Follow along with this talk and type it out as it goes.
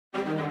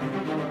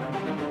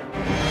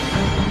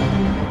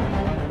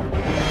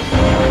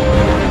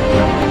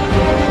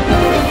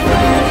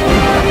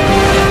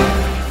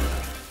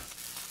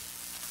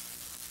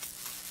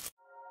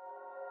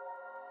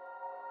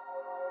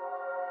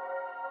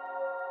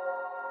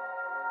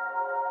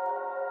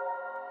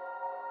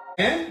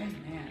And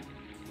Amen.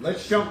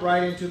 let's jump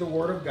right into the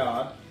Word of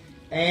God.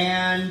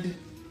 And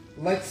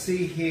let's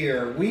see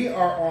here. We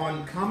are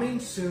on Coming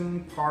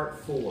Soon Part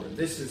 4.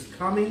 This is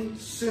Coming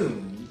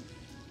Soon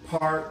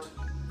Part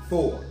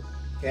 4.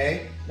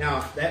 Okay?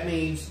 Now, that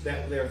means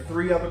that there are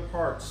 3 other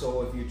parts.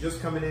 So if you're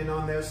just coming in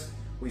on this,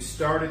 we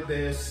started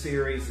this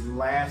series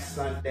last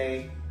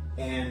Sunday.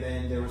 And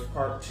then there was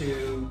Part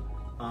 2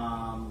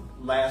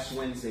 last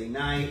Wednesday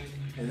night.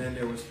 And then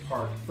there was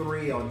Part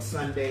 3 on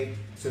Sunday.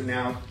 So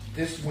now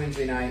this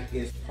Wednesday night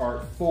is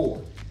Part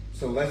 4.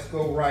 So let's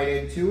go right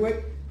into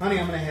it. Honey,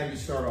 I'm going to have you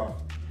start off.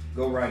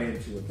 Go right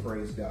into it.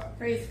 Praise God.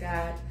 Praise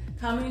God.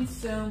 Coming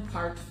soon,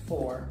 Part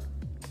 4.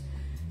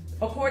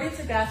 According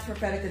to God's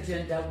prophetic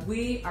agenda,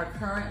 we are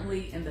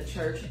currently in the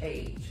church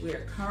age. We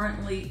are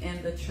currently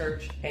in the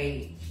church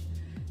age.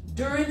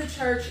 During the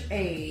church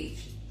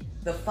age,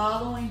 the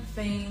following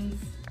things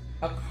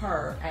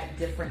occur at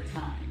different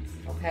times.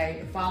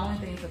 Okay? The following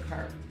things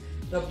occur.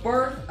 The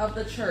birth of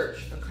the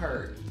church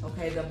occurred.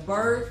 Okay? The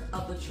birth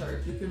of the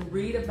church. You can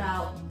read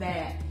about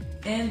that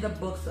in the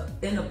book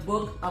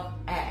of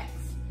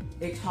Acts.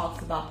 It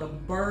talks about the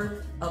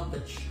birth of the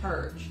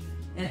church.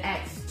 In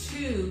Acts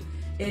 2,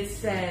 it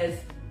says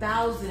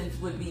thousands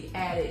would be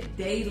added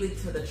daily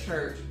to the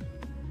church,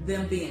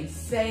 them being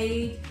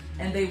saved,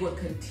 and they would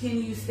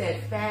continue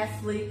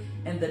steadfastly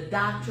in the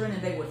doctrine,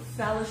 and they would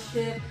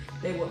fellowship,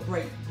 they would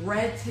break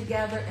bread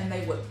together, and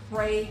they would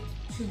pray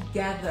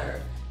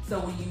together. So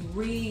when you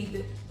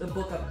read the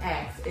book of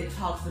Acts, it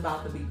talks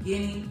about the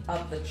beginning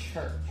of the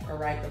church, all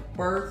right, the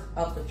birth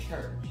of the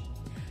church.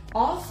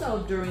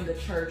 Also during the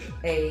church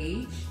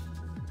age,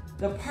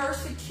 the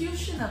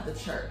persecution of the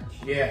church.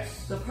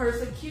 Yes. The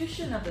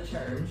persecution of the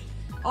church.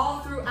 All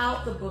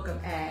throughout the book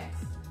of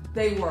Acts,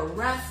 they were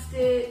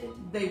arrested,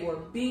 they were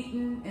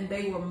beaten, and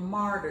they were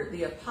martyred.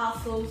 The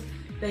apostles,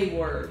 they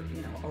were,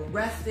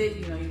 arrested.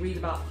 You read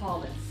about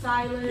Paul and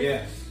Silas.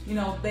 Yes.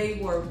 They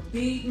were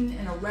beaten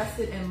and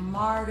arrested and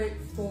martyred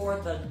for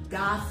the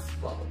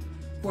gospel,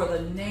 for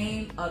the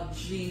name of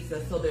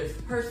Jesus. So there's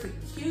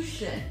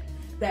persecution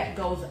that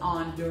goes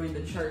on during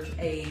the church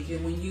age.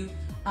 And when you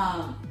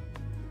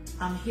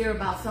hear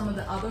about some of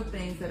the other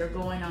things that are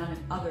going on in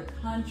other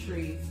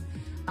countries,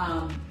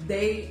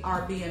 they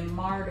are being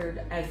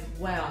martyred as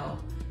well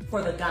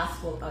for the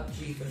gospel of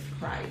Jesus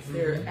Christ. Mm-hmm.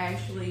 They're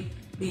actually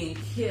being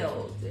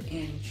killed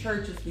and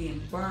churches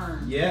being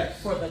burned. Yes.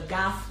 For the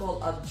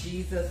gospel of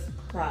Jesus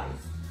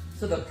Christ.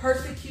 So the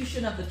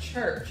persecution of the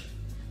church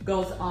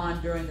goes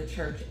on during the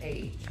church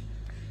age.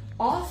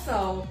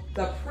 Also,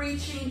 the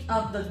preaching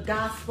of the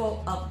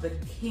gospel of the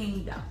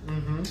kingdom.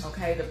 Mm-hmm.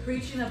 Okay, the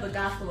preaching of the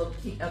gospel of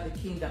the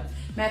kingdom.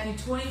 Matthew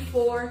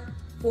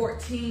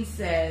 24:14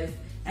 says,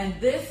 "And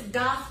this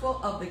gospel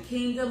of the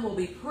kingdom will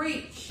be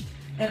preached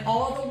in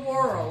all the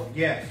world,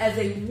 yes, as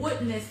a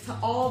witness to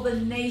all the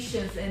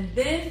nations, and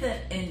then the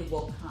end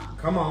will come."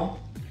 Come on.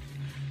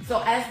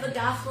 So as the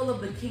gospel of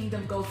the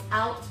kingdom goes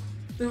out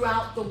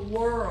throughout the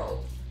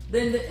world,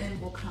 then the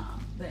end will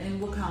come. The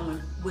end will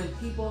come when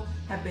people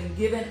have been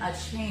given a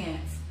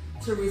chance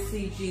to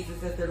receive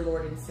Jesus as their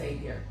Lord and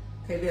Savior.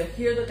 Okay, they'll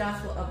hear the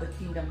gospel of the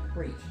kingdom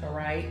preached, all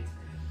right?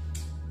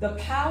 The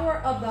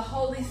power of the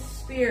Holy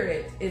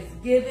Spirit is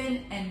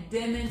given and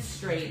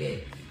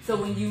demonstrated. So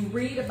when you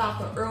read about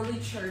the early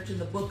church in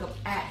the book of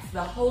Acts,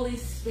 the Holy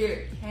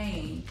Spirit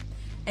came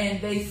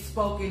and they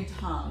spoke in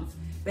tongues.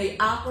 They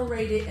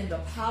operated in the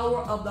power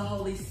of the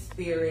Holy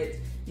Spirit,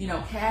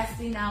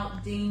 casting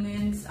out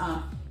demons,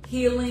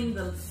 healing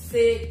the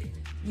sick,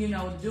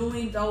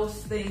 doing those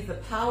things.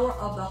 The power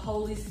of the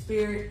Holy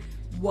Spirit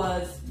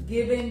was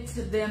given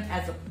to them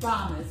as a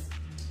promise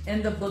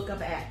in the book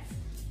of Acts.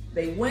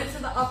 They went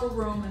to the upper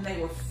room and they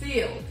were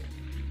filled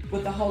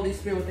with the Holy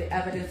Spirit with the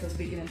evidence of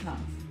speaking in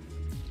tongues.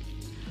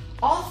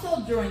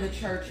 Also during the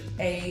church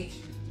age,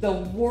 the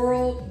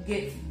world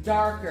gets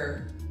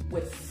darker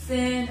with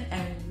sin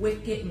and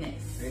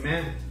wickedness.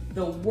 Amen.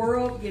 The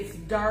world gets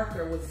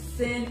darker with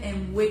sin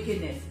and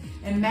wickedness.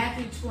 In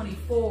Matthew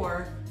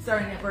 24,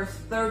 starting at verse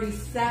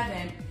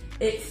 37,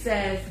 it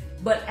says,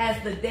 "But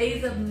as the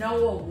days of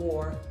Noah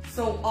were,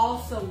 so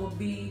also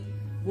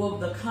will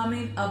the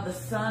coming of the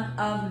Son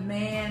of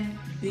Man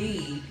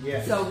be."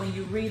 Yes. So when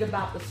you read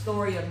about the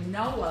story of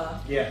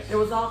Noah, yes, there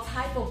was all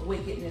type of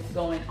wickedness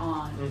going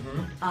on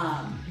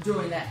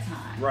during that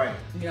time. Right.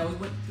 We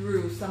went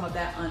through some of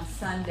that on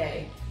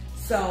Sunday.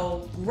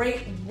 So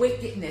great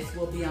wickedness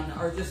will be on the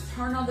earth. Just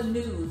turn on the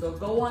news or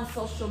go on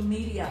social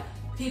media.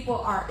 People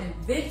are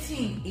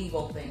inventing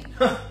evil things.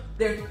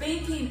 They're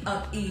thinking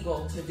of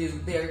evil to do.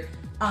 They're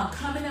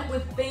coming up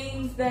with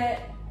things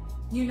that,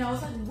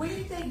 it's like, where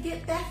did they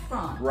get that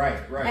from?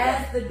 Right.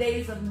 As the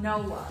days of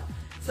Noah.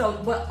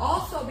 So, but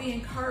also be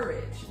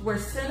encouraged. Where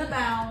sin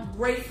abounds,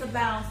 grace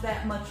abounds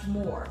that much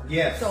more.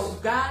 Yes. So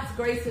God's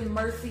grace and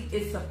mercy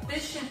is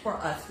sufficient for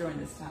us during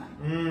this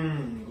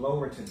time.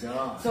 Glory to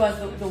God. So as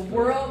the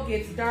world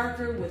gets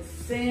darker with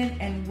sin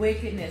and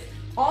wickedness,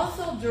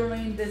 also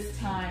during this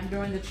time,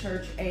 during the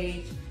church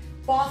age,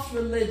 false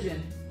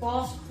religion,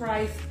 false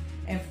Christ,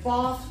 and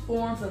false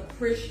forms of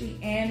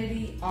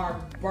Christianity are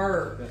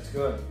birthed. That's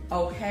good.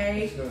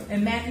 Okay? That's good.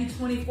 In Matthew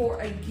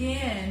 24,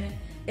 again,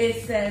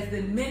 it says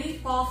that many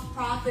false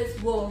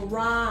prophets will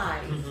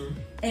arise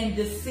and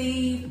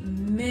deceive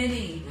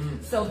many.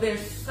 So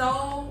there's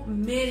so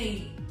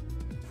many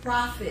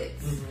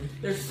prophets.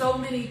 There's so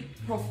many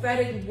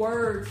prophetic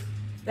words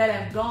that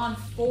have gone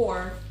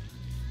forth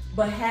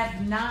but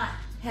have not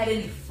had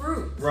any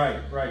fruit. Right.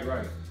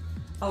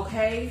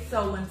 Okay,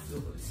 so when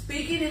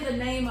speaking in the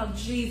name of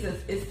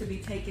Jesus is to be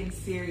taken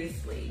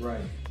seriously. Right.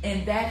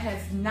 And that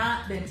has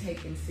not been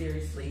taken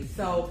seriously.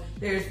 So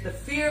there's the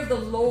fear of the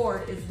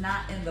Lord is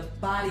not in the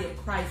body of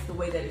Christ the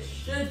way that it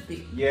should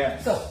be.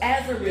 Yes. So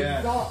as a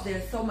result,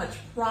 there's so much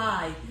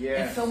pride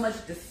and so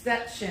much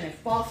deception and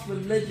false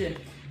religion,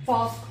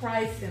 false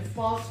Christ and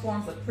false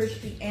forms of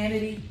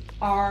Christianity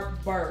are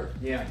birthed.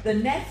 Yeah. The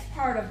next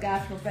part of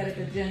God's prophetic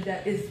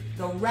agenda is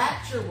the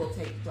rapture will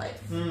take place.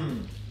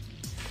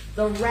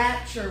 The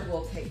rapture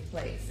will take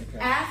place. Okay.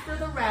 After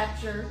the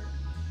rapture,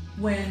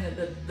 when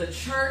the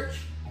church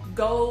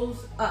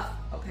goes up,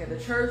 okay, the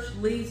church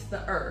leaves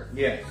the earth.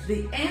 Yes.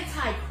 The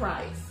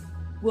Antichrist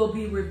will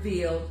be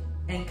revealed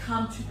and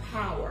come to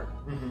power.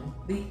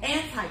 The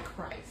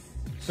Antichrist.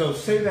 So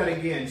say that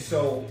again.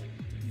 So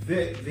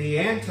the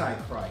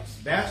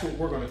Antichrist, that's what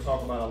we're going to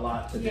talk about a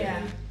lot today.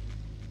 Yeah.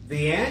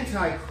 The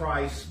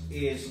Antichrist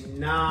is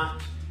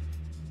not,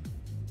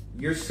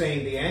 you're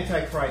saying the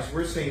Antichrist,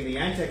 we're saying the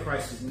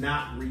Antichrist is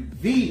not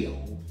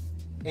revealed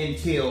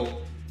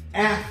until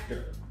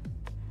after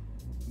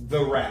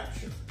the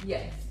rapture.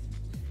 Yes.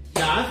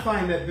 Now, I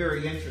find that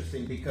very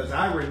interesting because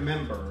I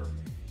remember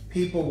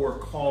people were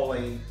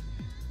calling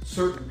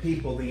certain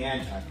people the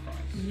Antichrist.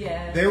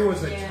 Yes. There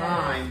was a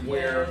time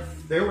where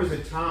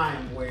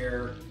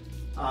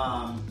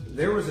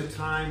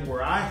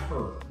I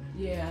heard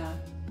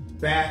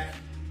back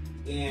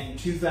in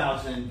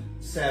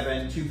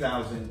 2007,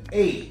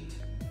 2008,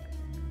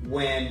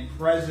 when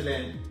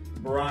President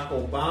Barack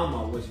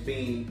Obama was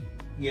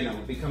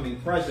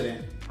becoming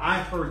president, I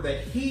heard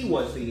that he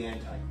was the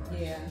Antichrist.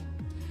 Yeah.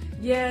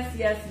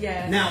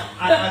 Yes. Now,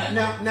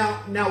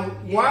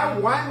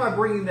 why am I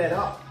bringing that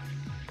up?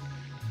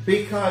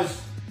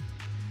 Because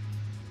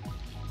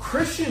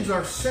Christians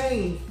are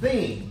saying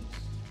things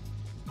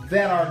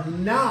that are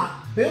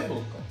not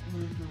biblical.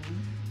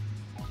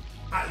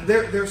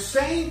 They're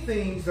saying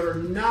things that are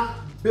not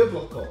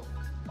biblical.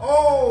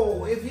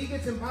 Oh, if he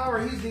gets in power,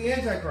 he's the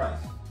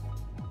Antichrist.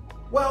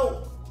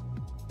 Well,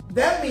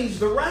 that means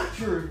the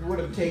rapture would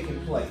have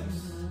taken place.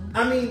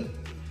 I mean,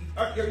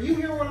 are you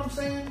hearing what I'm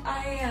saying?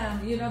 I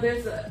am. You know,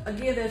 there's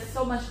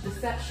so much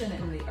deception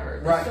in the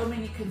earth. Right. There's so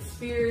many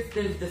conspiracies.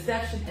 There's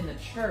deception in the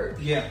church.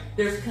 Yeah.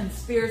 There's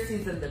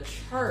conspiracies in the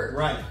church.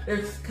 Right.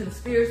 There's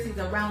conspiracies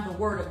around the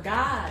Word of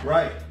God.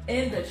 Right.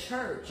 In the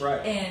church.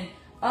 Right. And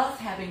us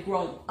having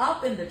grown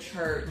up in the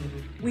church,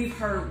 we've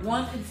heard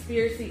one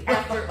conspiracy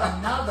after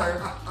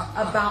another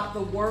about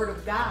the Word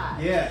of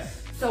God.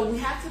 Yes. So we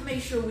have to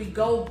make sure we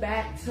go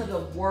back to the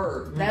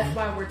Word. That's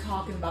why we're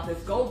talking about this.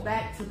 Go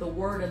back to the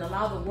Word and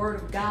allow the Word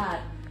of God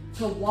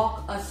to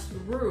walk us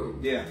through.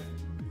 Yeah.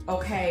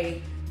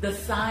 Okay, the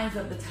signs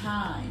of the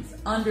times,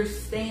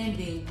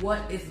 understanding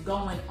what is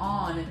going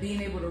on and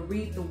being able to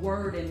read the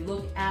Word and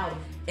look out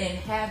and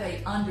have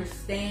a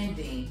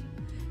understanding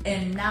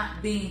and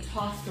not being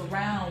tossed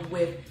around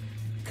with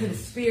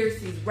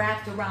conspiracies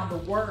wrapped around the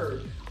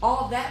Word.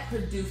 All that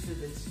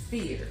produces is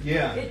fear.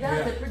 Yeah. It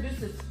does. Yeah. It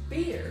produces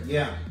fear.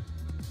 Yeah.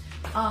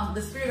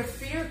 The spirit of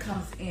fear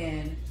comes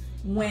in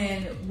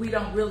when we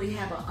don't really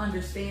have an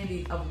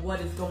understanding of what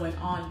is going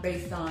on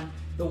based on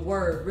the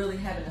Word, really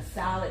having a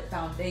solid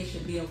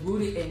foundation, being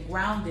rooted and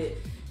grounded.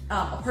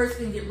 A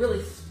person can get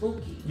really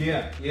spooky.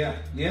 Yeah.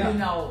 You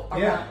know,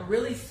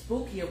 really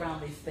spooky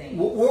around these things.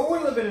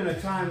 We're living in a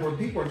time where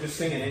people are just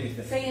saying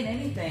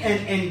anything.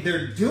 And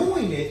they're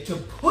doing it to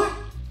put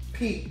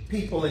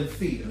people in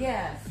fear.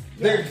 Yes.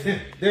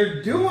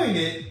 They're doing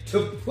it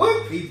to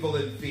put people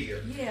in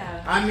fear.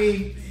 Yeah. I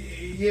mean,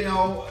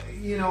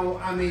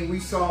 we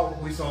saw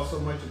so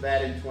much of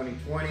that in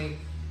 2020,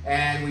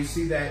 and we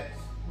see that,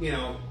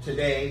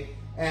 today.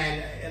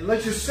 And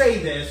let's just say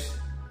this,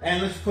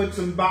 and let's put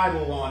some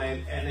Bible on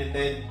it, and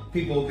then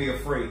people will be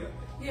afraid of it.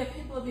 Yeah,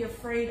 people will be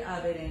afraid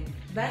of it, and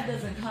that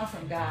doesn't come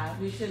from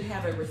God. We should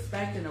have a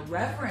respect and a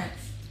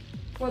reverence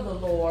for the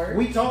Lord.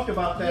 We talked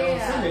about that on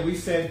Sunday. We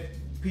said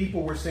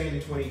people were saying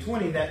in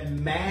 2020 that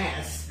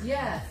masks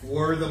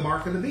were the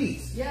mark of the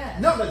beast. Yes.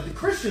 No, but the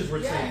Christians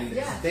were saying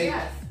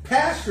this.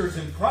 Pastors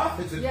and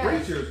prophets and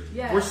preachers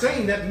were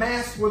saying that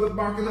masks were the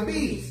mark of the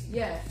beast.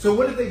 Yes. So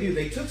what did they do?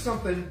 They took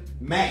something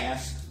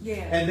masked,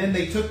 and then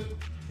they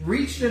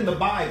reached in the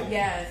Bible.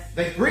 Yes.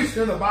 They reached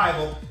in the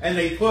Bible and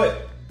they put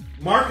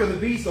mark of the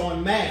beast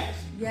on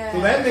masks. Yes.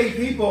 So that made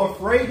people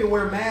afraid to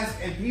wear masks,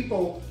 and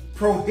people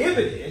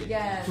prohibited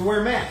to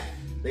wear masks.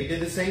 They did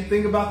the same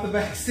thing about the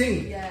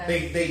vaccine. Yes.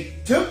 They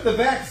took the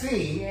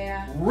vaccine,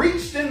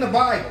 reached in the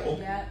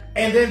Bible,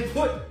 and then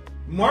put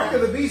mark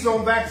of the beast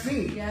on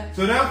vaccine. Yes.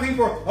 So now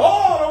people are,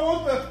 I don't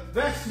want the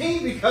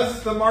vaccine because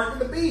it's the mark of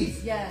the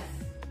beast. Yes.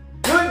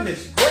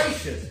 Goodness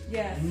gracious.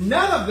 Yes.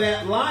 None of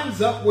that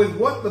lines up with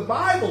what the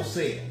Bible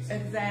says.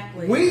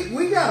 Exactly.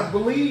 We got to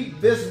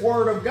believe this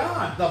Word of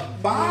God, the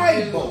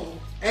Bible.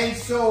 And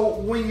so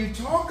when you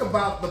talk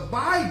about the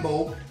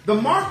Bible, the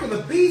mark of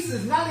the beast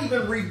is not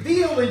even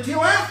revealed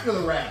until after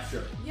the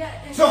rapture. Yeah,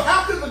 so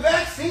how could the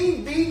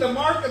vaccine be the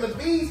mark of the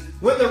beast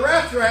when the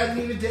rapture hasn't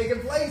even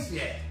taken place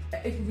yet?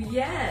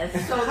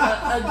 Yes. So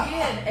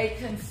again, a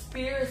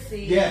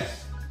conspiracy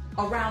Yes.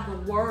 around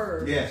the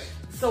Word. Yes.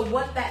 So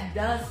what that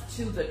does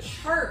to the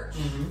church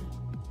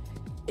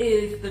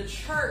is the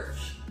church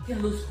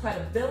can lose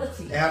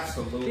credibility.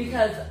 Absolutely.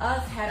 Because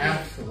us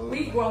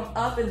we've grown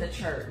up in the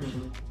church,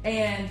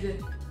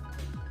 and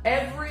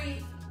every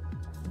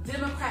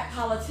Democrat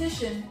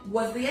politician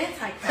was the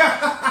Antichrist.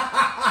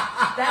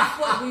 That's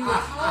what we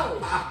were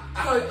told.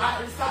 So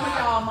some of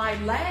y'all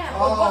might laugh,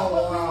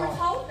 but we were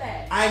told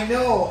that. I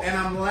know, and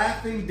I'm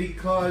laughing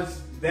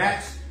because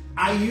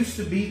I used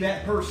to be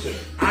that person.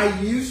 I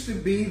used to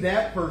be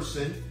that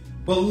person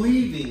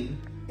believing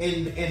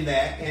in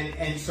that,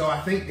 and so I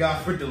thank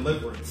God for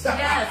deliverance.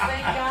 Yes,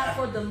 thank God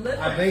for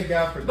deliverance. I thank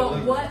God for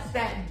deliverance. But what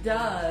that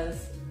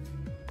does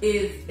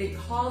is it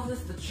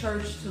causes the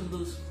church to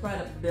lose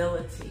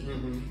credibility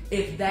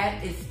if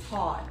that is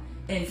taught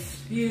and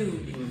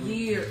spewed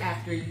year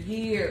after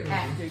year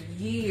after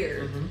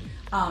year.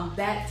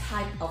 That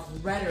type of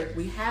rhetoric.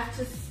 We have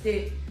to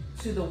stick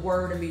to the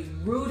Word and be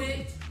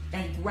rooted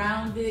and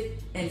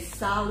grounded in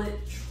solid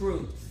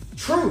truth.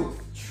 Truth.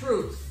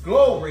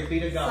 Glory be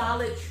to God.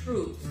 Solid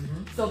truth.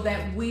 So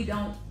that we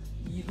don't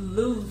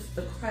lose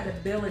the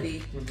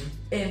credibility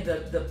and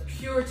the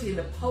purity and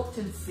the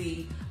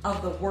potency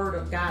of the Word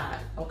of God.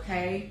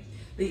 Okay?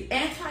 The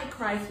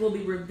Antichrist will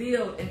be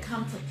revealed and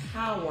come to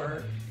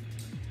power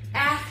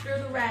after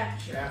the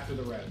rapture. After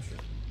the rapture.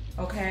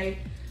 Okay?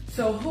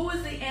 So who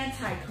is the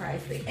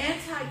Antichrist? The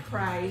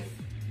Antichrist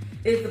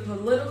is the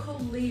political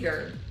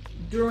leader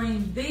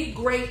during the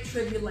Great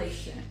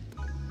Tribulation.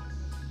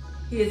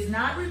 He is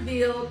not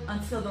revealed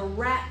until the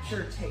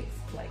rapture takes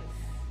place.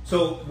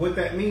 So what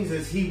that means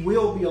is he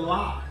will be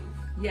alive.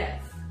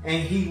 Yes.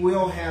 And he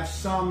will have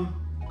some,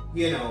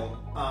 he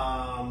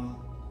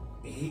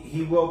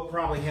will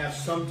probably have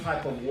some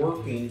type of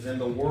workings in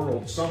the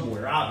world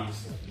somewhere,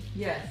 obviously.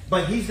 Yes.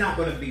 But he's not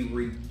going to be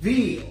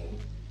revealed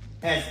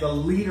as the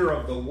leader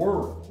of the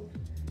world,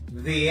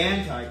 the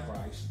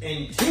Antichrist,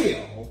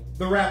 until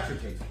the rapture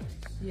takes place.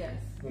 Yes.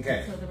 Okay.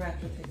 Until the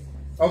rapture takes place.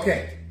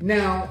 Okay.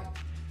 Now,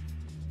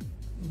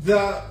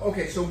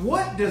 so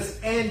what does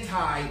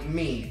anti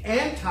mean?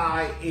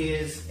 Anti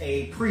is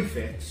a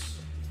prefix,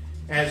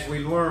 as we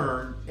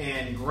learn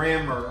in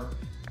grammar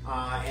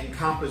and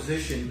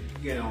composition,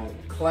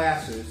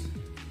 classes.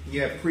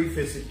 You have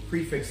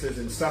prefixes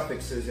and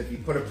suffixes. If you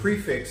put a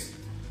prefix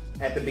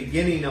at the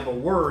beginning of a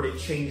word, it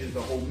changes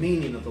the whole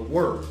meaning of the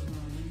word.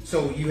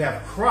 So you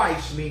have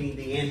Christ, meaning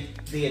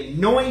the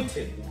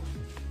anointed one.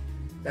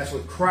 That's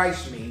what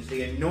Christ means,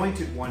 the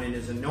anointed one and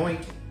his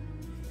anointing.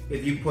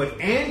 If you put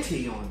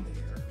anti on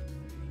there,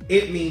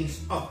 it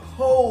means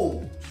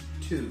opposed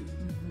to,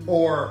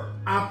 or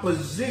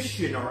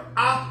opposition, or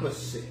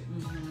opposite.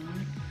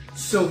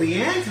 So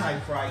the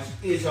Antichrist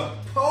is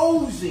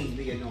opposing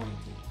the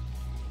anointing.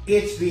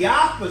 It's the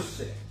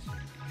opposite.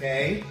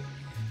 Okay?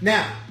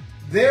 Now,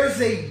 there's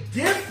a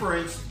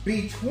difference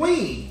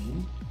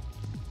between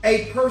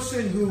a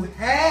person who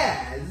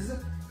has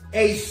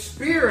a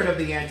spirit of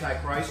the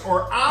Antichrist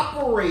or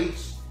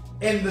operates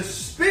in the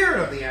spirit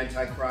of the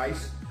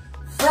Antichrist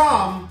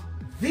from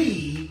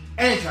the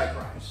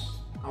Antichrist.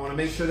 I want to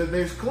make sure that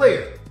there's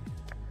clear.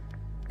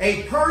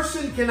 A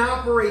person can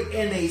operate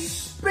in a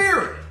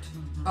spirit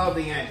of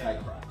the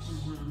Antichrist,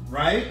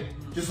 right?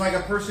 Just like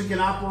a person can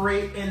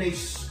operate in a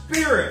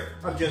spirit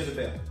of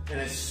Jezebel, in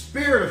a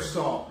spirit of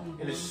Saul,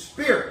 in a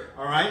spirit,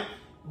 all right?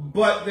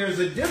 But there's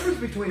a difference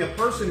between a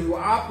person who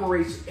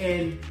operates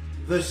in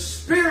the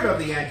spirit of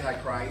the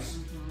Antichrist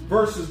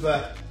versus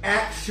the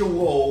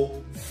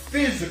actual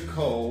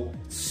physical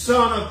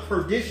son of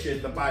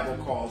perdition, the Bible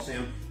calls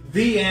him,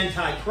 the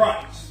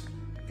Antichrist.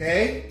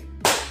 Okay?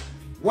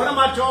 What am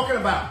I talking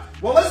about?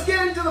 Well, let's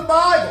get into the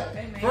Bible.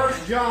 Amen. 1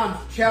 John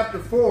chapter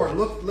 4.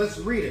 Let's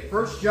read it.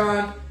 1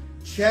 John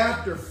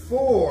chapter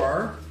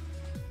 4.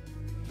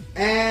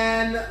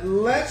 And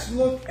let's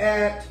look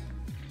at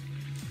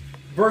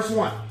verse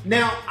 1.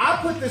 Now, I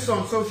put this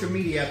on social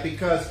media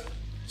because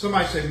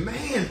somebody said,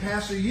 man,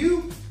 Pastor,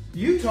 you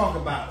talk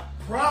about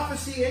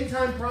prophecy, end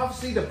time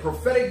prophecy, the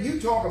prophetic. You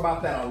talk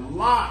about that a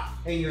lot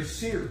in your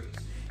series.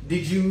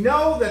 Did you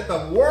know that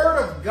the Word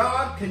of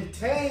God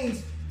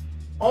contains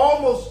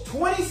almost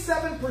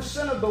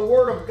 27% of the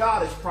Word of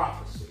God is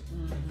prophecy?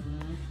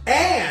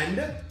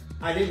 And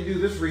I didn't do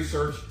this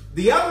research.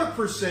 The other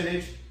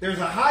percentage, there's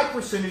a high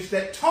percentage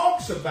that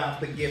talks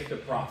about the gift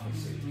of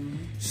prophecy.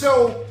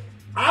 So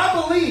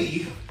I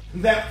believe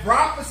that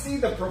prophecy,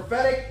 the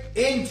prophetic,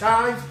 end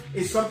times,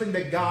 is something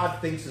that God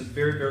thinks is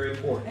very, very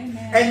important.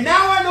 Amen. And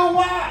now I know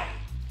why.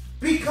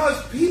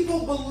 Because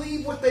people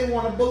believe what they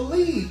want to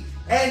believe.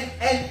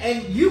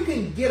 And you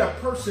can get a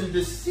person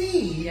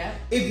deceived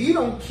if you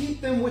don't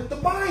keep them with the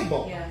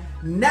Bible. Yeah.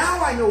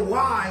 Now I know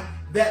why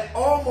that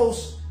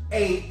almost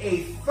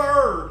a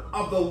third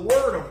of the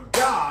Word of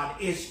God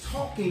is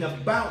talking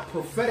about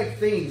prophetic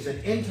things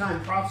and end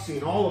time prophecy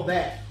and all of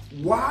that.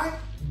 Why?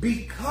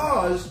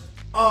 Because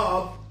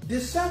of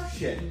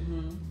deception.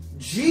 Mm-hmm.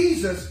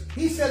 Jesus,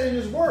 he said in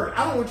his word,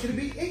 I don't want you to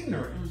be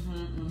ignorant.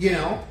 Mm-hmm. You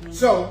know? Mm-hmm.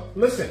 So,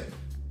 listen.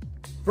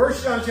 1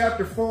 John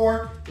chapter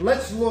 4,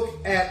 let's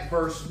look at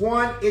verse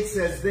 1. It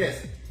says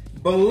this,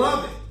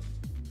 Beloved,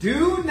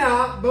 do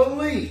not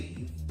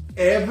believe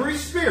every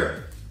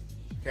spirit,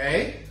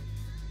 okay?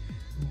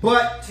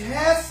 But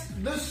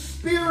test the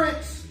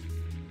spirits,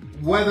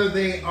 whether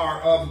they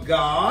are of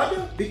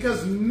God,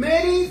 because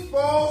many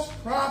false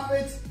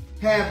prophets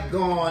have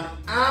gone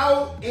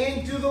out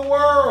into the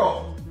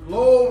world.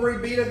 Glory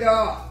be to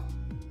God.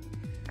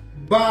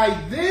 By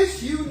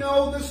this you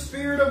know the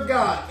Spirit of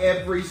God.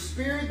 Every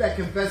spirit that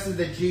confesses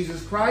that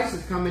Jesus Christ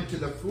has come into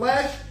the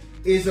flesh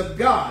is of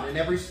God. And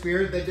every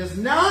spirit that does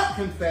not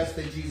confess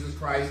that Jesus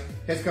Christ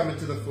has come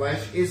into the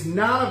flesh is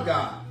not of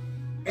God.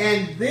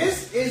 And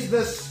this is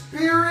the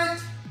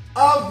spirit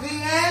of the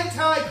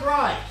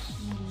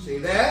Antichrist. See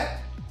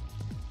that?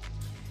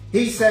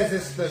 He says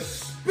it's the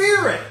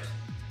spirit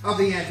of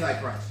the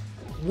Antichrist,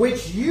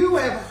 which you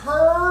have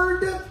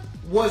heard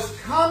was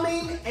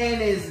coming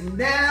and is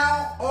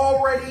now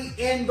already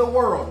in the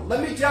world.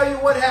 Let me tell you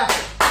what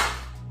happened.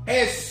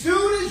 As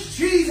soon as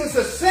Jesus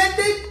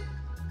ascended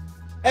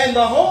and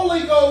the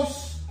Holy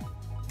Ghost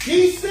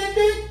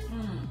descended,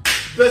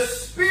 the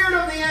spirit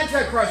of the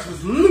Antichrist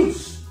was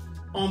loose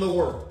on the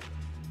world.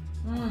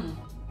 I'm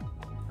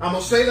going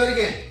to say that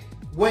again.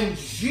 When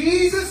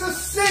Jesus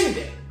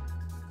ascended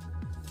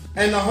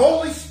and the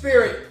Holy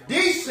Spirit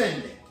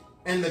descended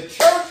and the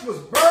church was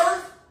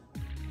birthed,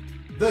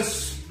 the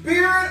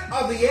spirit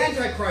of the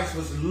Antichrist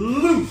was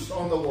loose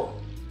on the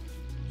world.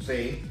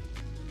 See?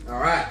 All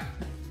right.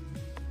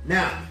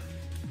 Now,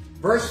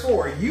 verse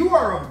 4. You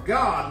are of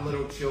God,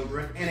 little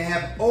children, and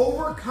have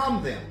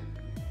overcome them,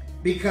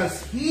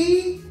 because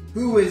he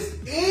who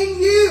is in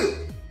you,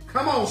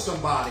 come on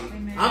somebody.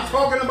 Amen. I'm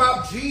talking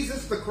about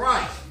Jesus the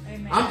Christ.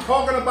 Amen. I'm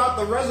talking about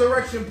the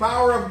resurrection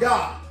power of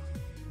God.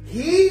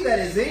 He that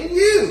is in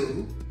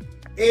you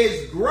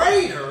is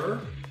greater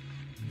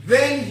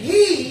than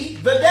he,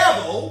 the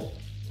devil.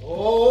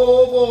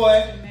 Oh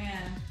boy.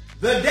 Amen.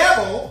 The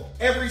devil,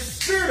 every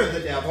spirit of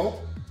the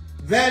devil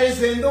that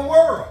is in the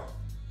world.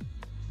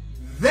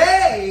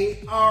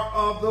 They are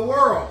of the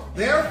world. Amen.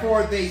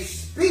 Therefore they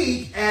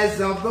speak as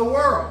of the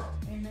world.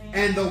 Amen.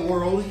 And the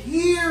world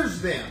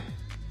hears them.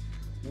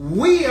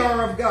 We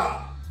are of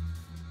God.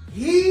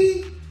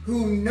 He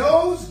who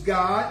knows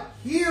God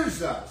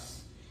hears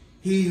us.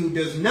 He who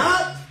is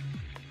not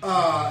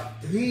of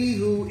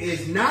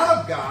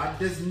God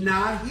does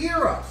not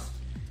hear us.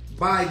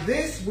 By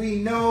this we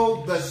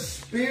know the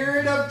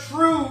Spirit of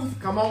truth.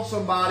 Come on,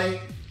 somebody.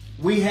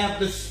 We have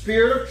the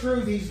Spirit of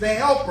truth. He's the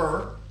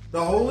helper,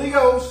 the Holy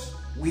Ghost.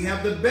 We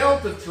have the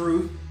belt of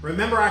truth.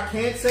 Remember, I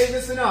can't say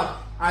this enough.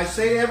 I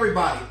say to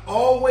everybody,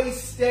 always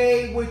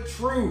stay with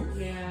truth.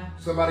 Yeah.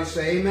 Somebody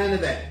say amen to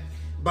that.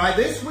 By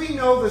this we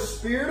know the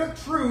Spirit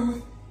of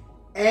truth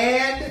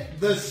and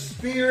the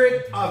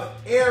spirit of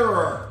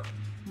error.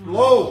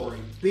 Glory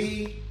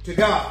be to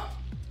God.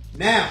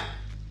 Now,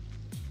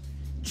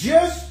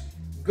 just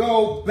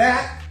go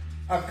back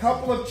a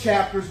couple of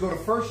chapters. Go to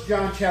 1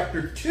 John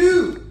chapter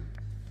 2.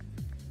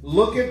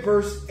 Look at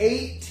verse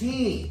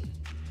 18.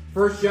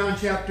 1 John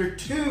chapter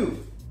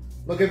 2.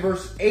 Look at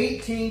verse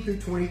 18 through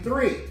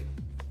 23.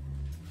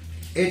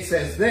 It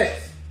says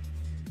this.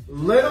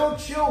 Little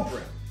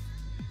children,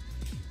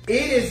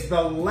 it is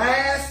the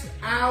last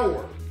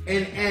hour.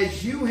 And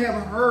as you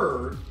have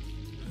heard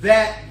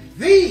that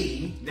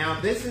now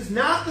this is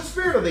not the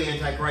spirit of the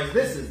Antichrist.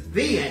 This is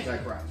the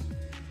Antichrist.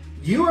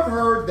 You have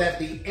heard that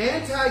the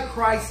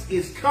Antichrist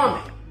is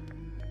coming.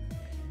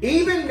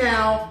 Even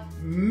now,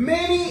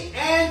 many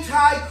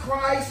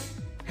Antichrists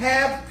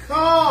have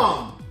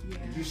come. Yeah.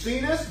 Did you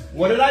see this?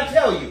 What did I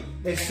tell you?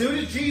 As soon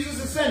as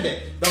Jesus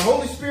ascended, the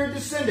Holy Spirit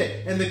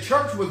descended, and the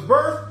church was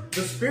birthed,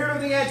 the spirit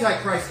of the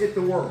Antichrist hit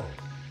the world.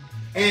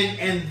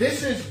 And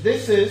this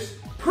is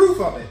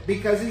proof of it,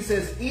 because he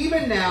says,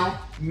 even now,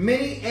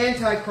 many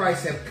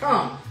Antichrists have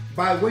come,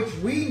 by which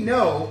we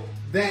know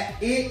that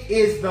it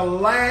is the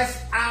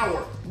last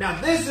hour. Now,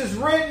 this is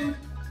written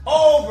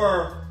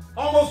over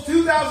almost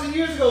 2,000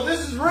 years ago. This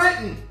is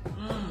written.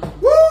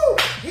 Woo!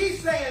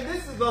 He's saying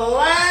this is the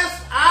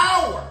last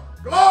hour.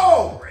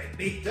 Glory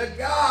be to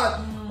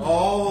God.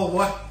 Oh,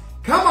 what?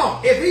 Come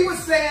on. If he was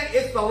saying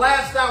it's the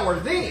last hour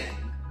then,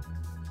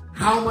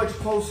 how much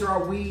closer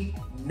are we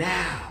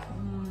now?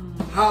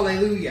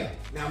 Hallelujah.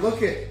 Now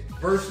look at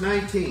verse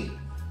 19.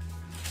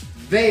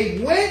 They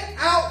went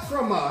out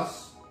from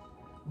us,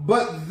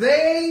 but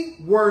they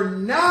were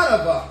not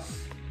of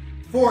us.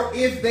 For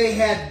if they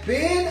had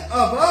been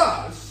of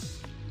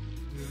us,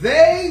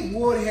 they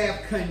would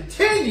have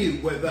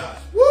continued with us.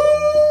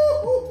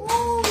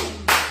 Woo!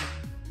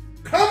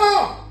 Come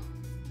on.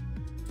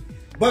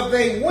 But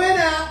they went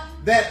out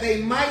that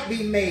they might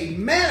be made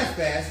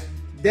manifest,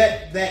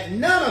 that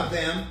none of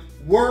them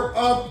were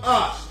of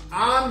us.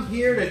 I'm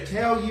here to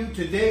tell you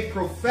today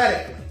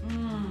prophetically.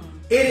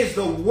 It is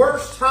the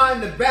worst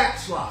time to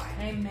backslide.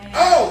 Amen.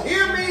 Oh,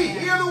 hear me. Amen.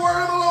 Hear the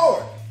word of the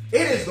Lord.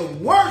 It is the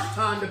worst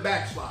time to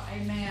backslide.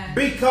 Amen.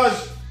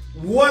 Because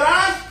what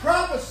I've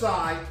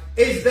prophesied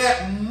is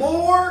that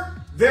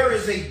there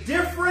is a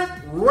different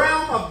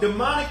realm of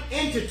demonic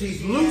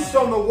entities loosed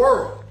on the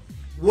world.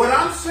 What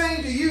I'm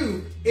saying to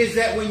you is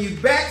that when you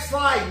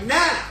backslide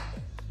now,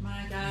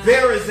 my God,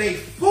 there is a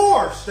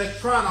force that's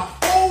trying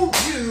to hold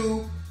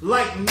you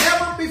like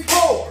never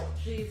before.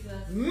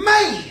 Jesus.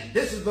 Man,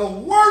 this is the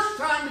worst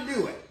time to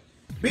do it.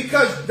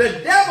 Because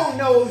the devil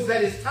knows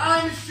that his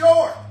time is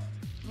short.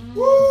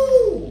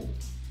 Woo!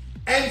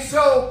 And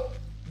so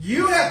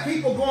you have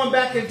people going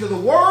back into the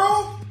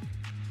world.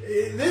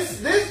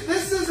 This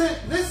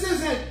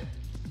isn't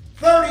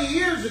 30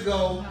 years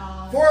ago,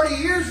 40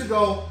 years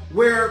ago,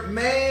 where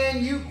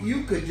man,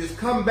 you could just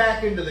come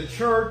back into the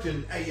church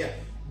and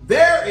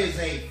there is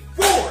a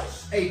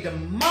force, a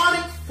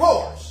demonic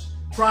force,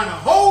 trying to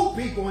hold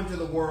people into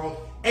the world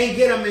and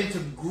get them into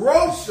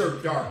grosser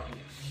darkness.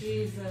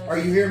 Jesus. Are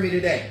you hearing me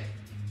today?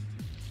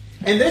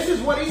 And this is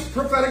what he's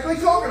prophetically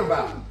talking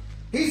about.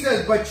 He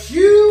says, but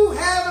you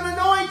have an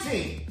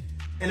anointing.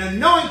 An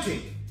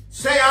anointing.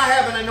 Say, I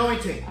have an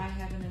anointing. I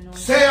have an anointing.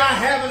 Say, I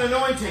have an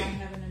anointing. I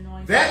have an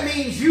anointing. That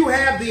means you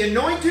have the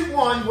anointed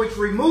one which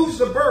removes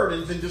the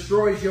burdens and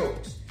destroys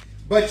yokes.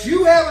 But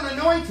you have an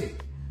anointing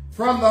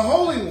from the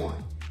Holy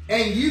One,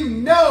 and you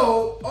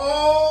know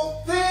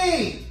all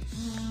things.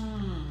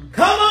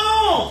 Come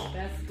on.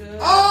 That's good.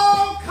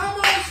 Oh, come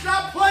on.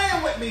 Stop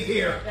playing with me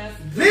here.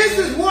 This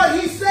is what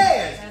he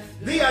says.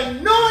 The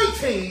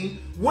anointing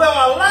will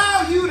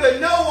allow you to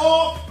know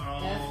all.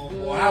 Oh,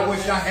 boy, I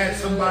wish I had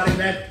somebody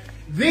that.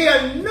 The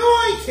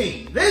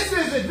anointing. This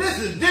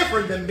is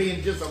different than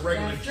being just a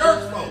regular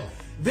church folk.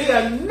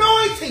 The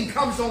anointing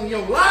comes on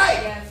your life.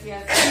 Yes,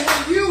 yes. And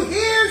when you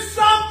hear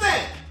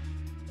something,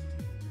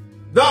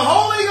 the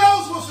Holy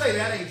Ghost will say,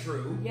 that ain't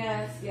true.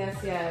 Yes, yes,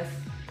 yes.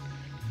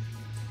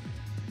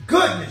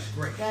 Goodness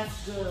gracious.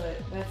 That's good.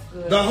 That's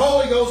good. The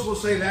Holy Ghost will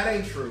say, that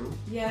ain't true.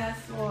 Yes,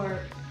 Lord.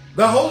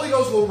 The Holy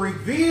Ghost will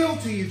reveal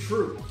to you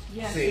truth.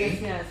 Yes, See?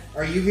 yes, yes.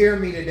 Are you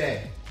hearing me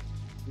today?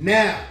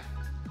 Now,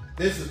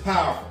 this is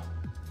powerful.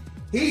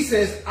 He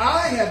says,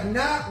 I have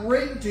not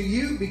written to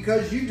you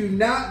because you do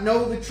not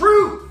know the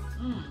truth.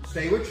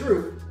 Stay with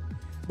truth.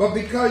 But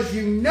because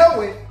you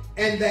know it,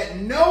 and that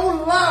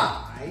no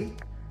lie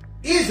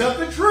is of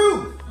the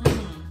truth.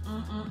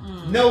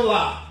 No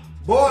lie.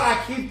 Boy,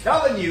 I keep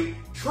telling you,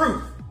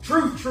 truth.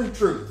 Truth, truth,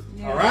 truth.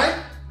 Yeah. All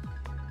right?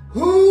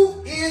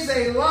 Who is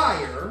a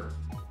liar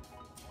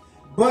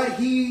but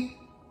he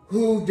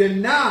who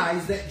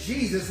denies that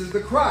Jesus is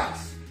the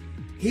Christ?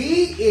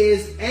 He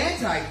is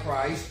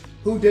Antichrist,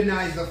 who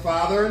denies the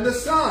Father and the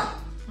Son.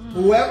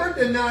 Whoever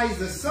denies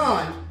the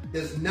Son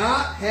does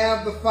not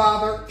have the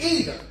Father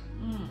either.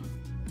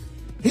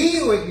 He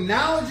who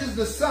acknowledges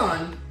the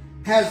Son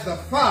has the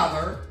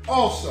Father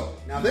also.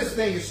 Now this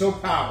thing is so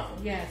powerful.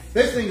 Yes.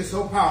 This thing is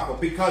so powerful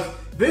because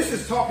this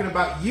is talking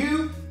about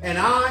you and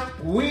I,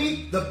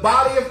 we, the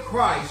body of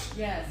Christ.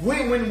 Yes.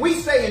 When we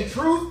stay in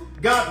truth,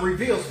 God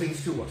reveals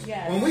things to us.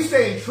 Yes. When we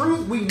stay in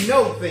truth, we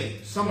know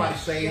things. Somebody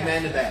say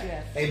amen to that.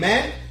 Yes.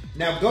 Amen?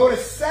 Now go to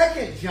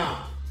 2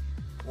 John.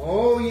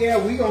 Oh yeah,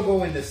 we're going to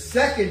go into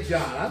 2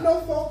 John. I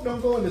know folks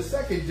don't go into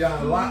 2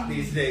 John a lot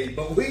these days,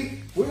 but we're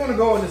going to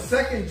go into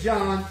 2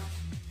 John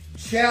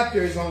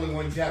chapter, is only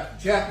one chapter,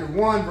 chapter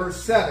 1,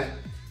 verse 7.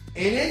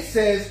 And it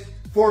says,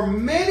 for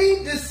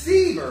many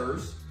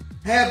deceivers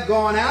have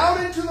gone out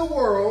into the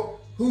world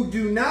who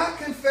do not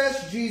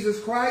confess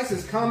Jesus Christ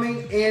as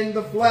coming in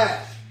the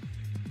flesh.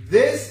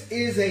 This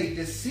is a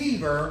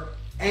deceiver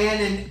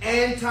and an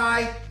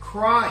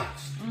antichrist.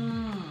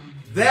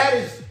 That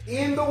is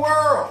in the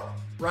world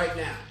right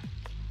now.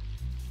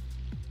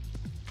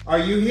 Are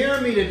you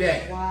hearing me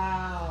today?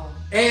 Wow.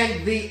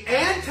 And the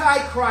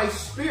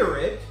antichrist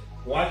spirit,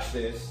 watch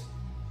this,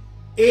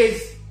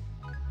 is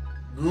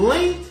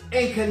linked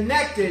and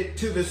connected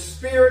to the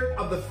spirit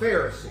of the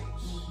Pharisees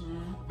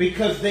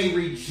because they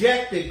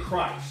rejected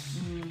Christ.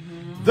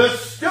 The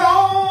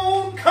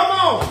stone, come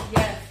on.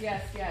 Yes,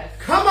 yes, yes.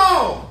 Come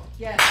on.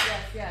 Yes,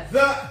 yes, yes.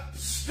 The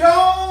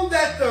stone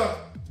that the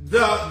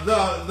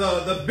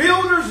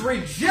builders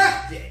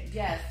rejected.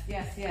 Yes,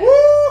 yes, yes.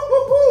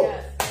 Woo-hoo-hoo,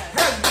 Yes, yes.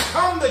 has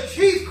become the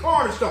chief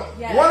cornerstone.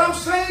 Yes. What I'm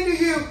saying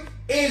to you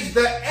is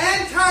the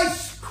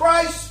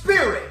antichrist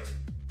spirit,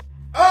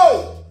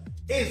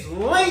 is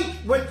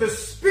linked with the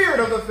spirit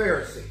of the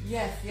Pharisees.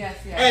 Yes, yes,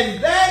 yes.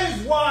 And that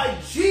is why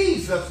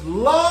Jesus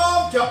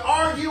loved to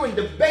argue and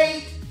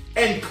debate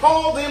and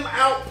call them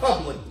out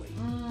publicly.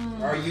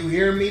 Are you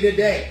hearing me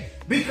today?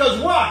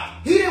 Because why?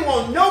 He didn't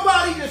want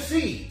nobody to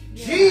see.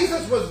 Yeah.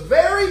 Jesus was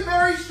very,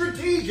 very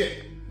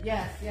strategic.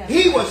 Yes, yes.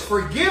 He was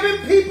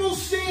forgiving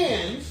people's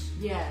sins.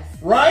 Yes.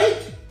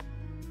 Right?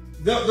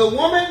 The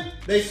woman,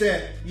 they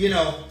said,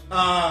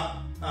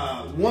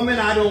 woman,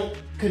 I don't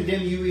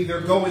condemn you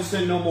either. Go and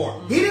sin no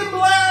more. He didn't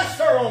blast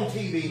her on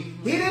TV.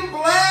 He didn't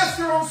blast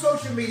her on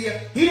social media.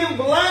 He didn't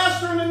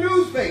blast her in the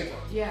newspaper.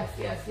 Yes,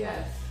 yes,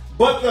 yes.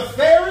 But the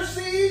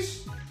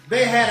Pharisees,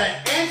 they had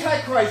an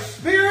antichrist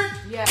spirit.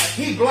 Yes.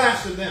 He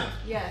blasted them.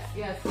 Yes,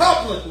 yes.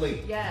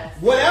 Publicly. Yes.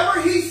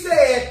 Whatever he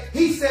said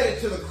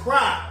it to the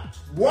crowd.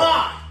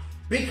 Why?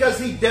 Because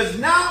he does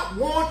not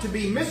want to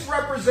be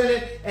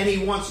misrepresented, and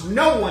he wants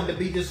no one to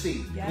be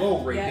deceived. Yeah,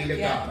 Glory yeah, be to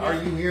yeah, God. yeah.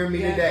 Are you hearing me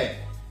Yeah. today?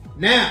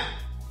 Now,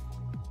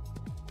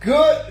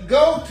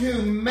 go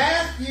to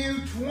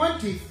Matthew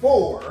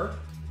 24,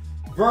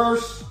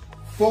 verse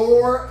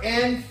 4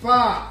 and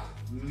 5.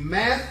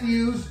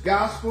 Matthew's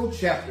Gospel,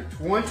 chapter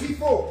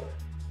 24,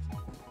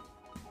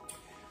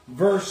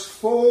 verse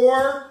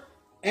 4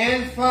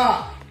 and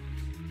 5.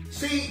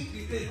 See,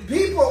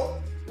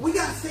 people, we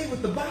got to stay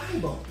with the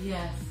Bible.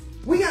 Yes.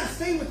 We got to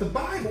stay with the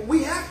Bible.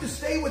 We have to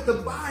stay with the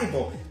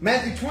Bible.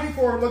 Matthew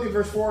 24, look at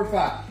verse 4 and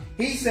 5.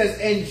 He says,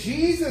 and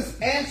Jesus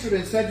answered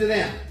and said to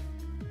them,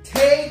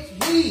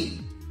 take heed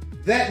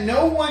that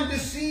no one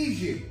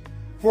deceives you.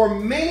 For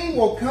many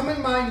will come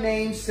in my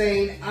name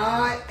saying,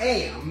 I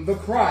am the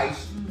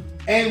Christ,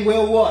 and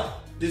will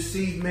what?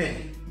 Deceive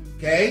many.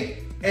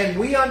 Okay? And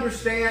we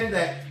understand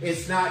that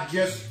it's not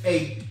just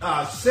a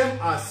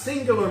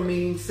singular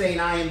meaning saying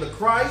I am the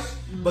Christ,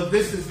 but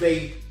this is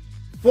the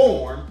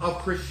form of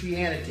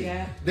Christianity.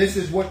 Yeah. This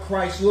is what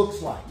Christ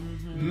looks like.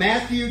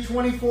 Matthew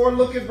 24,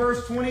 look at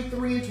verse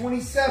 23 and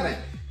 27.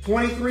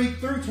 23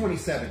 through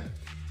 27.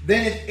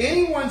 Then if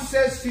anyone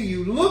says to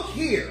you, look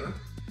here,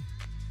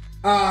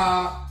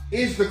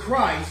 is the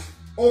Christ,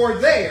 or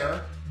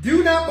there,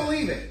 do not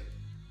believe it.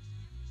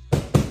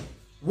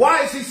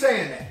 Why is he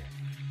saying that?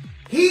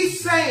 He's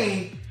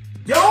saying,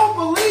 don't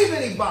believe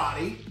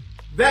anybody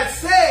that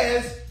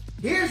says,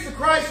 here's the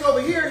Christ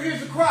over here,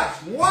 here's the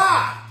Christ.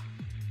 Why?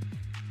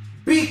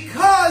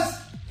 Because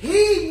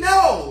he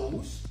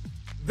knows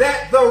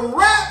that the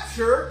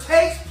rapture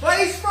takes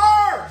place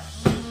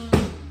first.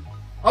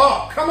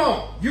 Oh, come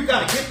on. You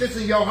got to get this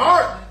in your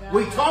heart.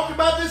 We talked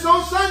about this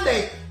on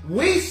Sunday.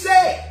 We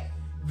said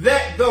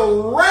that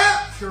the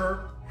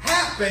rapture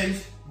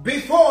happens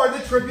before the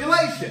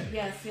tribulation.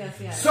 Yes, yes,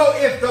 yes. So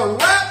if the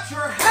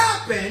rapture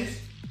happens,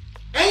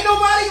 ain't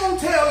nobody going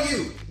to tell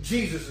you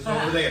Jesus is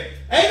over there.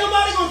 Ain't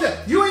nobody going to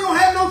tell you. You ain't going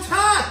to have no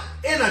time.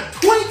 In a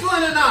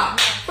twinkling of an eye,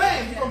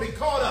 bam, you're going to be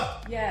caught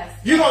up. Yes.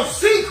 You're going to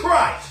see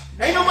Christ.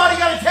 Ain't nobody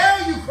got to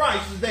tell you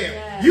Christ is there.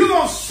 Yes. You're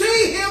going to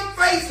see him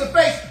face to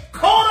face,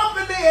 caught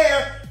up in the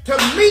air to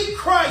meet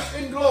Christ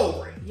in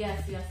glory.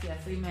 Yes, yes, yes.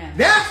 Amen.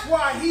 That's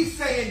why he's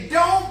saying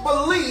don't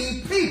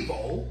believe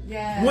people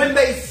Yes. when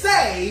they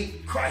say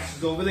Christ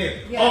is over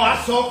there. Yes. Oh,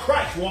 I saw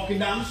Christ walking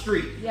down the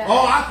street. Yes.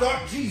 Oh, I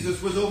thought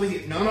Jesus was over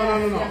here. No.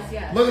 Yes,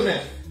 yes. Look at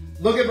this.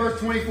 Look at verse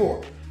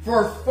 24.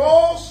 For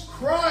false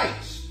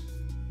Christ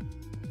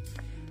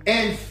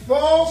and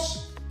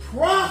false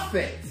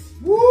prophets.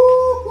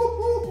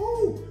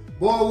 Woo!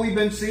 Boy, we've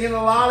been seeing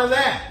a lot of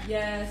that.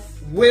 Yes.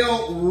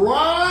 Will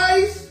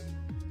rise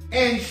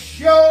and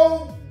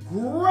show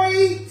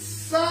great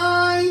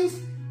signs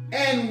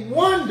and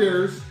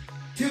wonders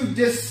to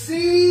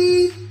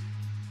deceive,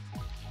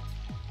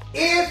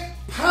 if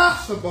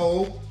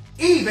possible,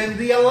 even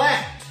the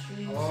elect.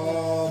 Jesus.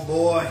 Oh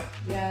boy.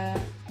 Yeah.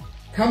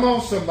 Come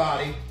on,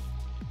 somebody.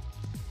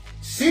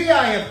 See,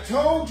 I have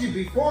told you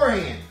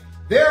beforehand.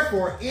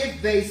 Therefore,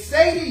 if they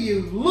say to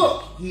you,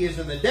 look, he is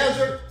in the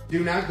desert,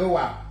 do not go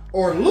out.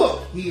 Or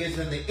look, he is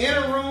in the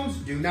inner rooms,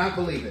 do not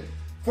believe it.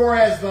 For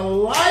as the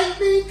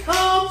lightning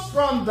comes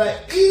from the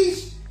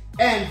east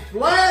and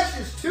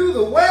flashes to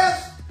the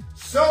west,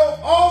 so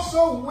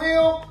also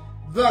will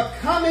the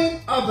coming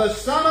of the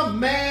Son of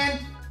Man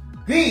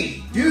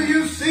be. Do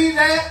you see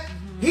that?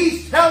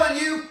 He's telling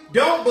you,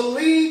 don't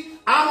believe,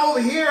 I'm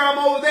over here, I'm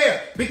over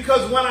there.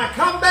 Because when I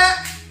come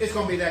back, it's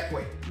going to be that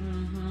quick.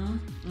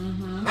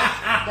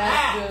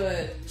 That's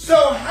good.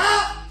 So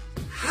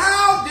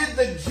how did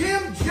the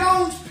Jim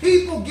Jones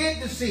people get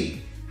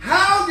deceived?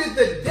 How did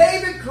the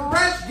David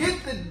Koresh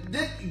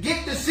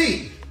get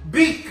deceived?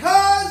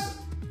 Because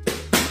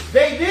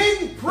they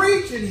didn't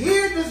preach and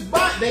hear this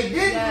Bible. They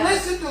didn't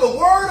listen to the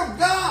Word of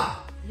God.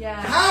 Yeah.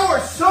 How are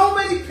so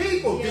many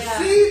people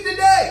deceived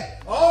today?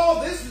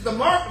 Oh, this is the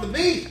mark of the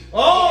beast.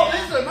 Oh,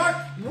 this is the mark.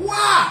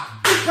 Why?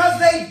 Because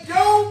they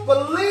don't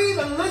believe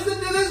and listen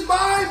to this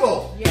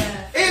Bible.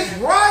 Yes. It's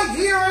right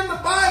here in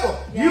the Bible.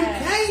 Yes. You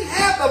can't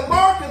have the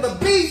mark of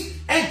the beast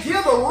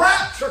until the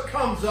rapture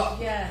comes up.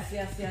 Yes.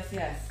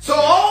 So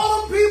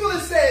all the people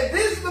that say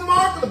this is the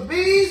mark of the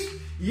beast,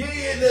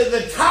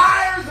 the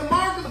tire is the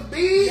mark of the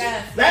beast,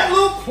 that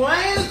little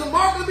plant is the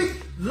mark of the beast,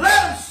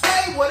 let them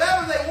say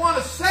whatever they want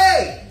to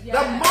say. Yes.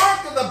 The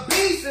mark of the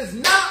beast is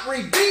not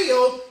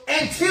revealed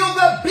until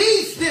the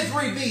beast is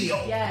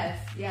revealed. Yes.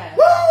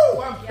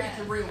 Woo! I'm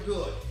preaching real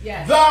good.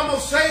 Yes. I'm going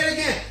to say it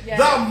again. Yes.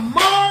 The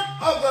mark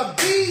of the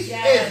beast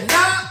is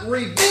not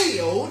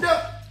revealed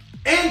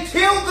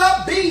until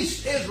the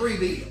beast is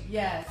revealed.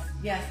 Yes.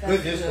 That's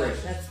Goodness good.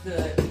 gracious. That's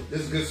good.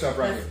 This is good stuff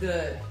right That's here.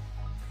 good.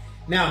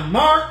 Now,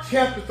 Mark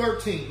chapter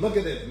 13. Look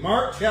at this.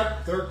 Mark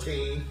chapter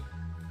 13.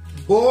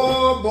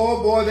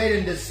 Boy, they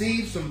done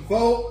deceived some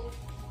folk.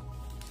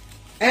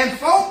 And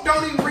folk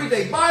don't even read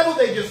their Bible.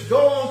 They just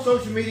go on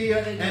social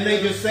media and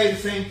they just say the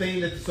same thing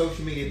that the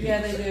social media people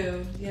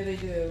say. Yeah, they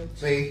do.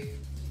 See?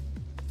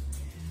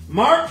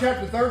 Mark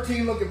chapter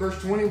 13, look at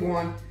verse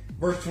 21,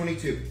 verse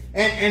 22.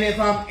 And if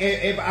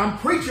I'm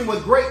preaching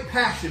with great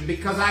passion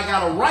because I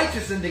got a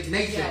righteous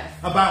indignation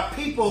about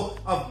people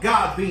of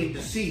God being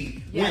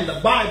deceived when the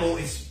Bible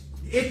is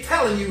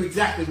telling you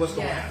exactly what's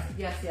going to happen.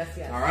 Yes.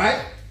 All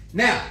right?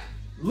 Now,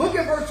 look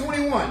at verse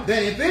 21.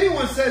 Then if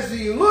anyone says to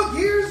you, look,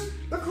 here's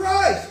the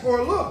Christ,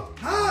 or look,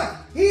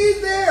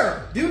 he's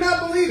there, do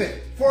not believe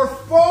it. For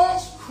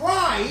false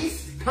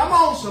Christ, come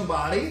on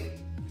somebody,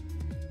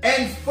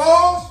 and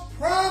false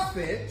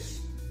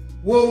prophets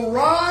will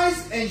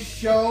rise and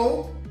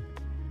show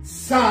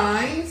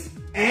signs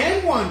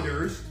and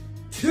wonders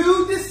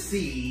to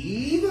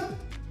deceive,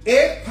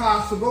 if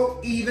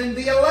possible, even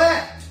the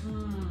elect.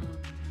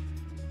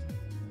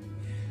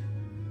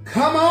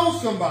 Come on,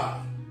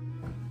 somebody.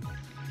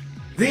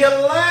 The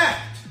elect.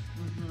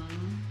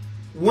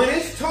 When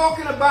it's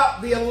talking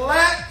about the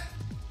elect,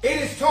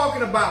 it is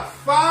talking about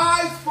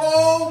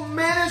fivefold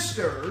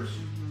ministers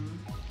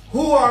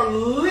who are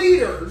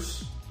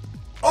leaders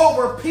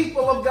over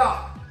people of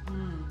God.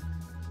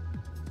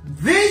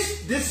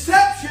 This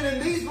deception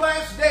in these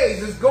last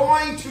days is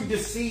going to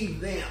deceive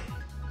them.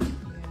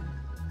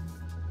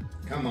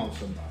 Come on,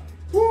 somebody.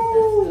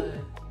 Woo!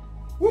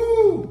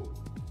 Woo!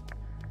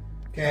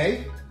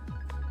 Okay.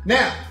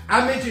 Now,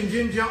 I mentioned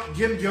Jim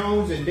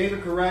Jones and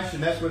David Koresh,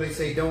 and that's where they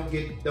say don't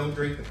drink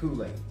the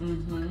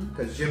Kool-Aid.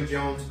 Because Jim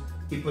Jones,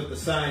 he put the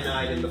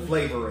cyanide in the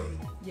Flavor Aid.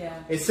 Yeah.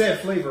 It said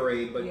Flavor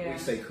Aid, but we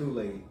say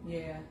Kool-Aid.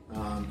 Yeah.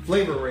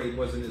 Flavor Aid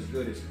wasn't as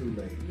good as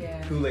Kool-Aid.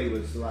 Yeah. Kool-Aid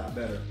was a lot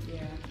better.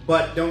 Yeah.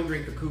 But don't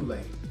drink the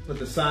Kool-Aid. Put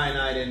the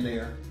cyanide in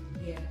there.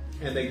 Yeah.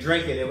 And they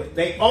drank it.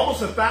 They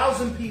almost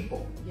 1,000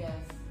 people. Yes.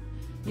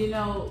 You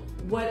know,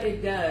 what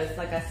it does,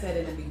 like I said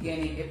in the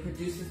beginning, it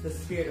produces the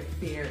spirit of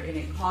fear and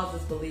it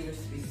causes believers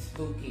to be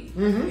spooky.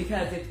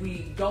 Because if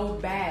we go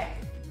back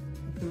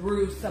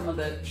through some of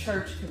the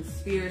church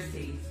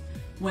conspiracies,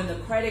 when the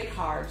credit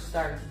cards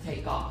started to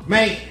take off,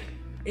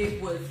 it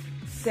was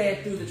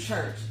said through the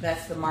church,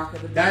 that's the mark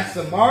of the beast. That's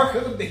the mark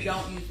of the beast.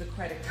 Don't use the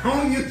credit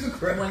card. Don't use the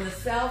credit card. When the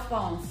cell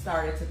phones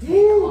started to take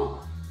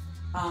off,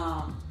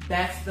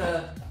 that's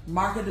the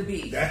mark of the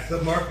beast. That's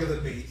the mark of the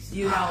beast.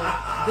 You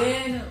know,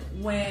 then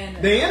when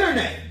the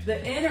internet.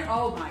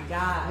 Oh my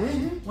God.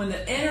 When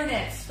the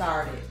internet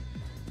started,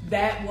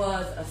 that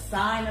was a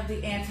sign of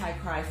the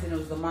Antichrist and it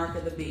was the mark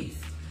of the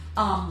beast.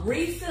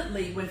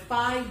 Recently, when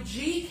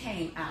 5G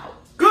came out.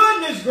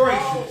 Goodness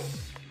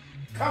gracious.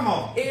 Come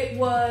on. It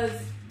was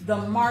the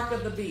mark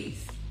of the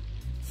beast.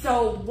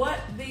 So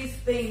what these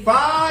things...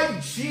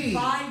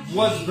 5G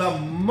was the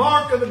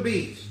mark of the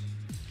beast.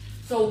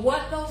 So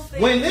what those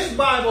things... When this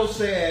Bible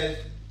says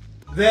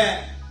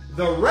that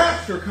the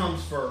rapture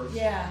comes first,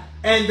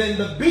 and then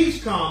the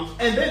beast comes,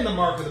 and then the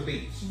mark of the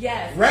beast.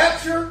 Yes.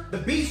 Rapture, the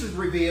beast is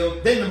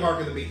revealed, then the mark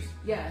of the beast.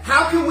 Yes.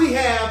 How can we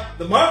have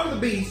the mark of the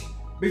beast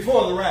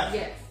before the rapture?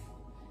 Yes.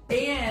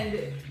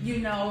 And, you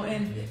know,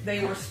 and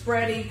they were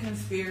spreading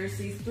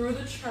conspiracies through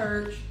the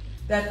church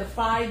that the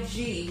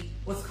 5G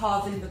was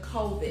causing the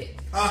COVID.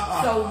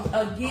 So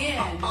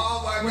again,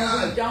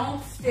 when we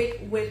don't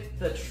stick with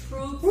the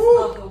truth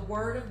of the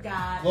Word of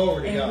God,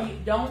 we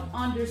don't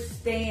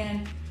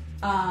understand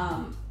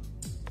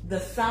the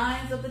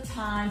signs of the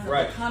times of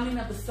the coming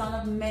of the Son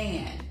of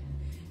Man,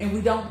 and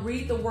we don't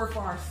read the Word for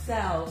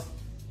ourselves,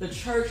 the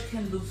church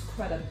can lose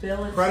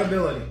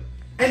credibility.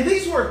 And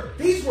these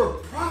were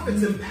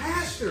prophets and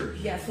pastors.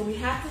 Yeah, so we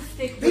have to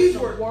stick with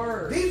the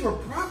Word. These were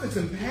prophets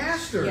and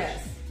pastors.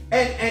 Yes.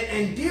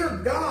 And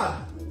dear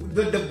God,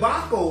 the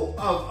debacle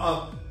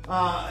of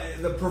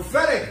the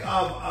prophetic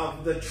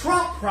of the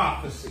Trump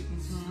prophecies,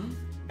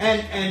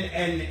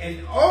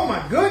 and oh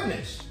my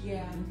goodness,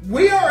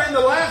 we are in the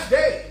last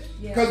days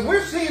because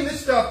we're seeing this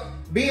stuff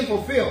being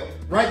fulfilled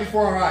right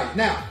before our eyes.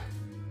 Now,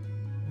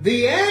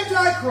 the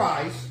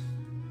Antichrist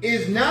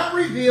is not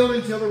revealed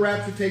until the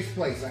rapture takes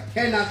place. I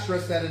cannot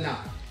stress that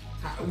enough.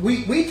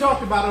 We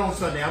talked about it on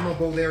Sunday. I'm going to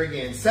go there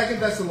again. 2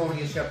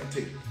 Thessalonians chapter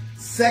 2. 2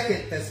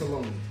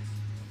 Thessalonians.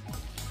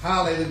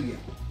 Hallelujah.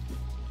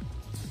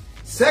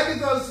 2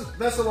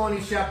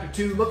 Thessalonians chapter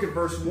 2, look at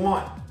verse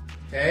 1.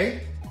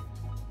 Okay?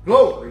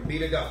 Glory be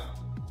to God.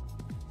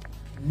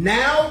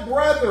 Now,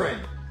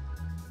 brethren,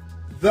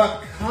 the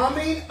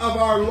coming of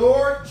our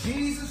Lord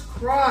Jesus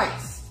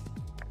Christ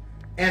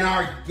and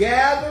our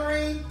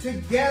gathering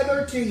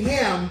together to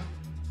Him,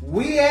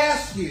 we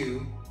ask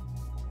you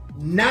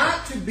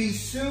not to be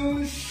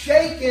soon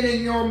shaken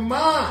in your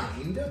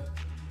mind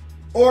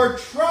or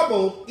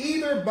troubled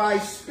either by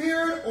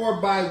spirit or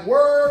by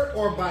word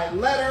or by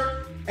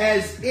letter,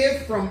 as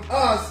if from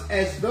us,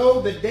 as though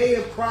the day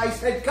of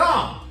Christ had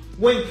come.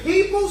 When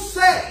people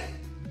say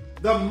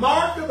the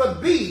mark of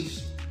the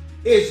beast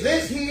is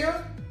this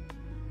here,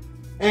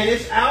 and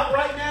it's out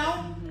right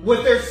now,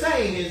 what they're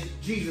saying is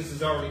Jesus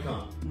has already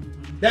come.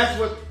 That's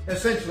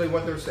essentially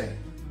what they're saying.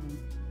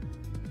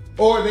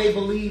 Or they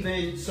believe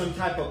in some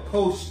type of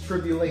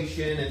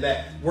post-tribulation and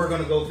that we're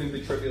going to go through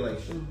the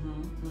tribulation.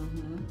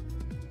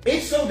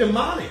 It's so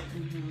demonic.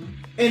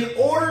 In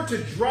order to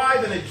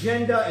drive an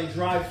agenda and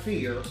drive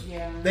fear,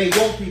 they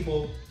want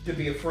people to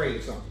be afraid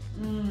of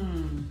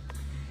something.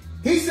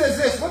 He says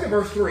this, look at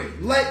verse 3.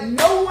 Let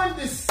no one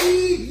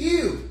deceive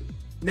you.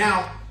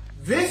 Now,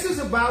 this is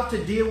about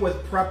to deal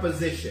with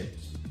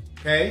prepositions.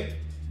 Okay?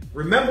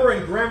 Remember,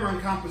 in grammar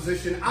and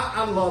composition,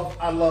 I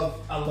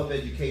love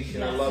education.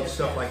 Yes, I love yes,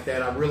 stuff yes. like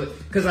that. I really,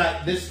 because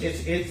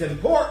it's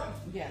important.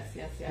 Yes.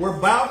 We're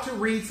about to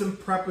read some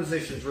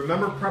prepositions.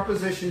 Remember,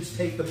 prepositions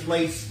take the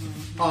place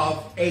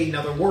of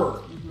another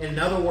word. In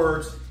other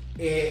words,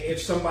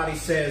 if somebody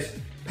says,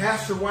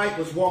 Pastor White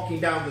was walking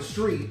down the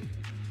street,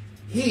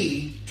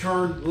 he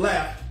turned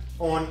left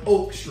on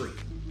Oak Street.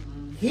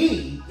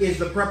 He is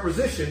the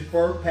preposition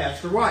for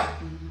Pastor White.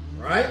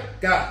 Right?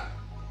 Got it.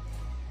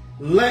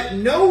 Let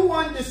no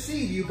one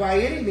deceive you by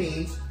any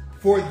means,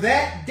 for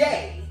that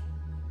day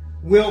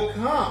will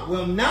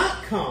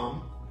not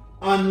come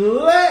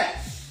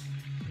unless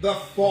the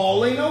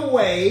falling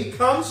away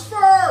comes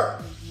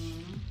first.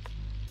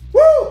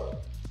 Woo!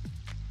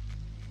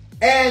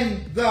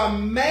 And the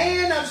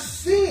man of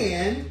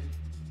sin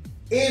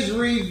is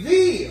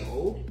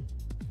revealed,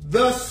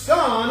 the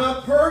son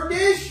of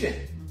perdition.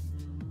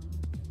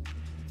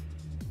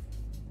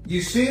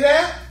 You see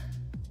that?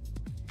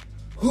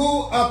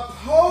 Who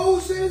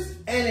opposes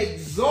and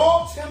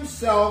exalts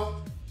himself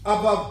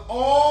above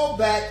all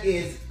that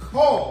is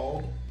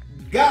called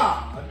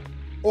God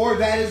or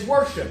that is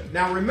worshiped.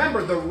 Now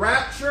remember, the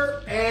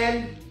rapture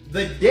and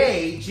the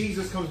day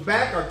Jesus comes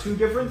back are two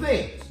different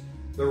things.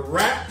 The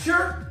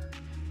rapture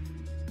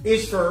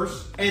is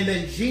first, and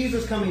then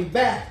Jesus coming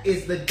back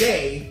is the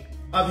day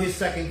of his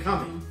second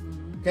coming.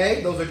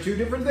 Okay? Those are two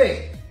different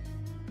things.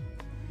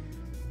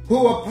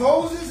 Who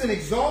opposes and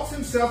exalts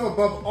himself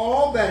above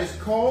all that is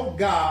called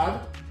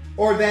God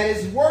or that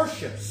is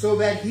worshipped, so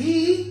that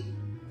he,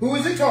 who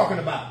is it talking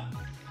about?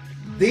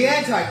 The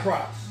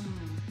Antichrist,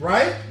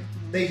 right?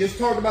 They just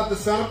talked about the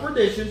son of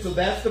perdition, so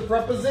that's the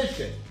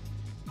preposition.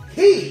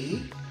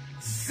 He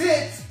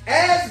sits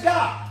as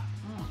God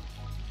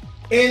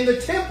in the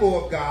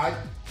temple of God,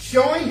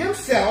 showing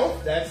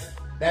himself, that's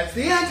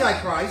the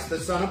Antichrist, the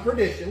son of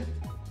perdition.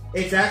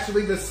 It's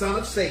actually the son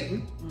of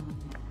Satan.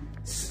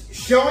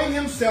 Showing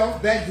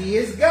himself that he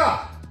is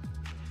God.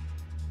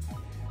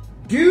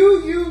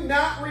 Do you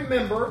not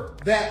remember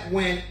that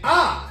when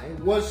I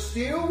was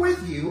still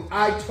with you,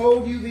 I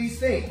told you these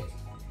things?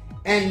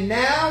 And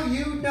now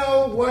you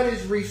know what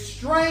is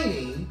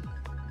restraining,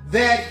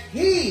 that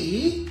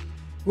he,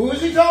 who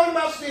is he talking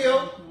about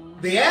still?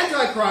 The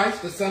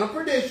Antichrist, the son of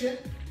perdition,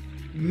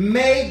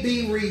 may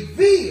be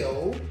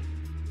revealed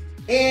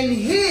in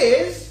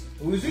his,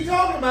 who is he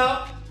talking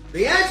about?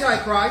 The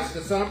Antichrist,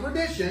 the son of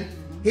perdition,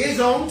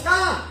 his own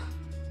time.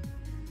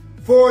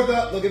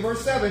 Look at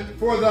verse 7,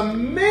 for the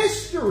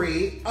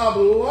mystery of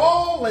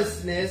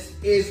lawlessness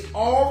is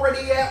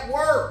already at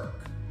work.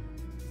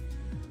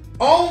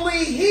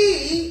 Only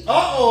he,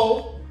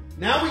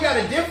 now we got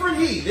a different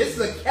he. This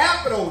is a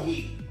capital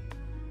he.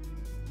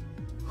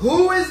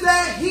 Who is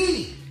that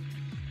he?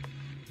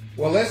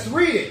 Well, let's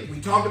read it. We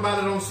talked about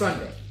it on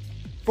Sunday.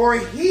 For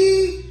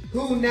he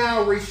who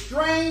now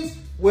restrains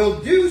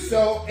will do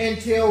so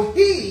until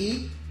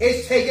he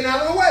is taken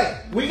out of the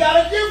way. We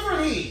got a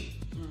different he,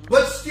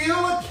 but still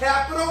a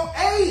capital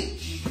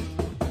H.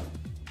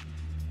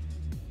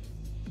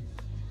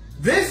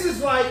 This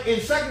is like in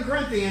 2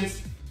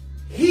 Corinthians,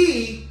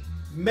 he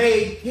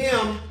made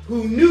him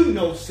who knew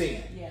no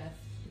sin. Yes.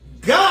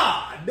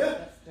 God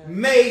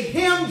made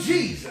him,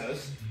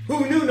 Jesus,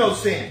 who knew no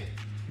sin.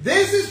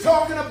 This is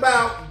talking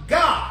about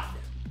God.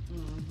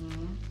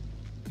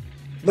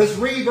 Let's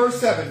read verse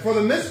 7. For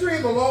the mystery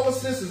of the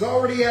lawlessness is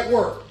already at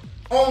work.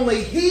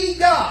 Only he,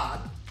 God,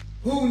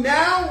 who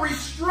now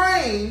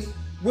restrains,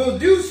 will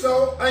do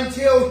so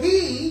until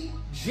he,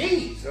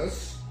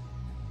 Jesus,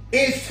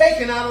 is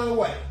taken out of the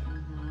way.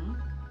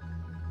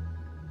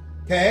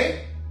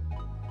 Okay?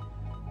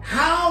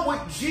 How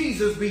would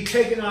Jesus be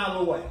taken out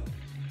of the way?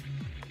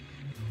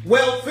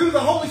 Well, through the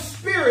Holy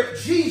Spirit,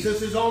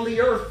 Jesus is on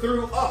the earth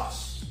through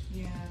us.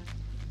 Yeah.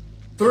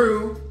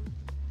 Through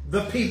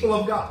the people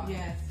of God.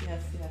 Yes.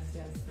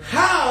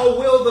 How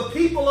will the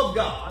people of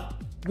God,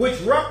 which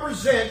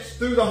represents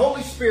through the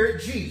Holy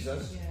Spirit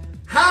Jesus,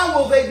 how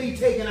will they be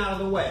taken out of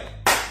the way?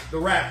 The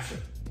rapture.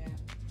 Yeah.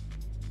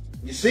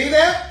 You see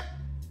that?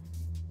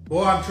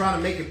 Boy, I'm trying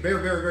to make it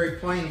very, very, very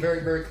plain,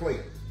 very, very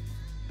clear.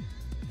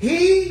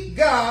 He,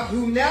 God,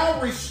 who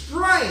now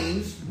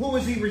restrains, who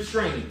is he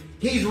restraining?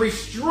 He's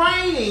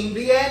restraining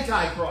the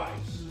Antichrist.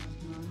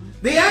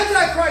 The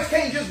Antichrist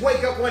can't just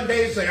wake up one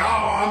day and say,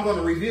 I'm going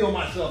to reveal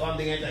myself, I'm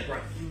the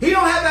Antichrist. He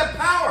don't have that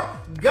power.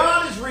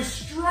 God is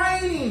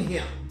restraining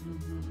him.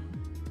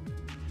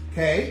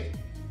 Okay?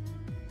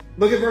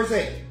 Look at verse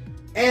 8.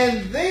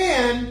 And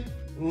then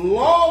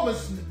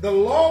the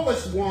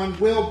lawless one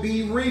will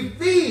be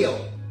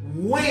revealed.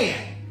 When?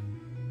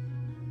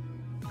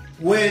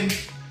 When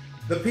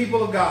the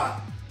people of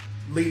God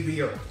leave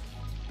the earth.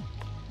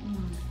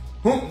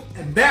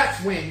 And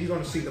that's when you're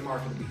going to see the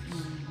mark of the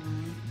beast.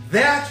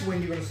 That's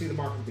when you're going to see the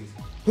mark of the beast.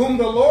 Whom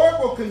the Lord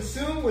will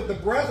consume with the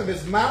breath of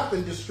his mouth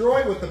and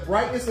destroy with the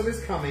brightness of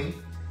his coming.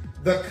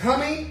 The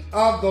coming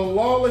of the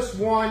lawless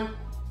one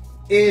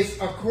is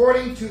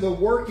according to the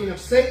working of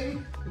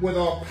Satan, with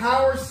all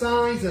power,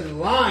 signs,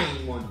 and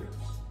lying wonders,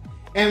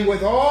 and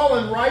with all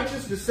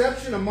unrighteous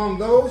deception among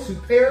those who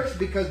perish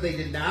because they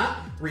did not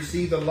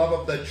receive the love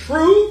of the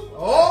truth.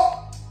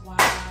 Oh,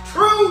 wow.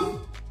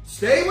 Truth.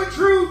 Stay with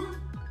truth.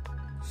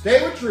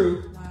 Stay with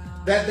truth, wow.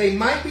 That they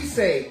might be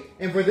saved.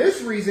 And for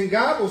this reason,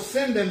 God will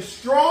send them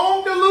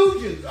strong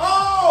delusions.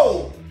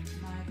 Oh,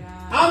 my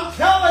God. I'm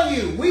telling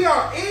you, we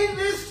are in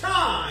this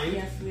time,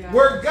 yes,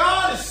 where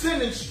God is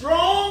sending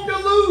strong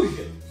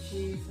delusions.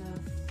 Jesus.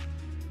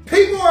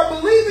 People are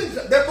believing,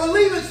 they're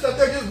believing stuff.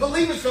 They're just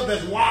believing stuff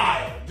that's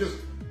wild. Just,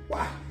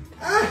 wow.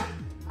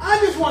 I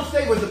just want to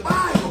stay with the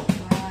Bible.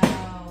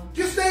 Wow.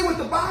 Just stay with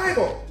the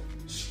Bible.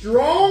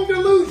 Strong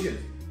delusions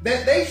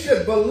that they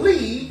should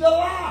believe the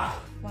lie.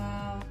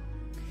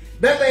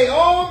 That they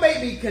all may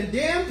be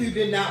condemned who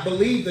did not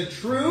believe the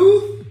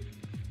truth,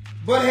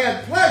 but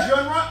had pleasure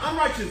in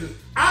unrighteousness.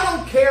 I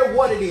don't care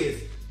what it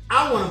is.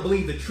 I want to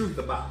believe the truth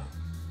about it.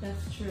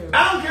 That's true.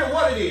 I don't care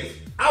what it is.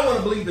 I want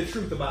to believe the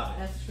truth about it.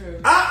 That's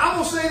true. I'm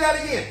going to say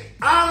that again.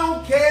 I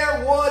don't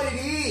care what it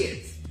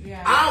is.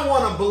 Yeah. I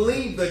want to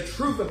believe the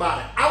truth about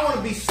it. I want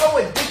to be so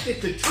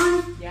addicted to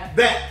truth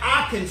that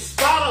I can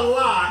spot a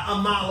lie a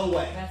mile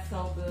away. That's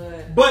so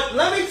good. But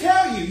let me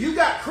tell you, you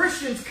got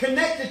Christians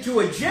connected to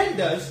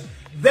agendas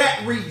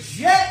that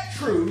reject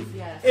truth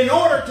in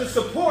order to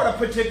support a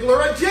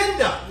particular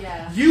agenda.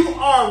 Yeah. You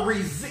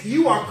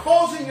are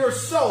causing your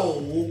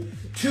soul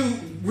to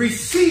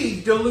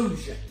receive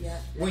delusion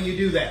when you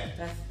do that.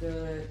 That's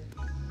good.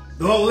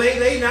 Though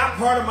they not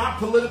part of my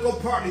political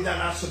party that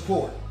I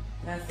support.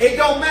 It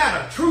don't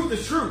matter. Truth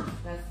is truth.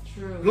 That's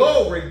true.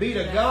 Glory be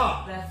to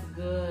God. That's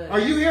good. Are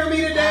you hearing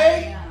me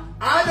today?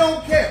 I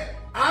don't care.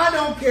 I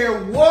don't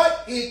care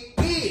what it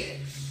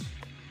is.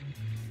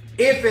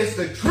 If it's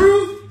the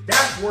truth,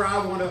 that's what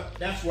I want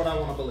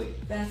to believe.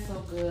 That's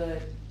so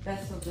good.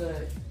 That's so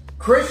good.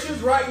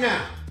 Christians right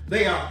now,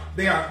 they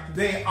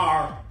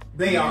are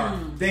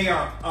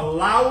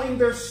allowing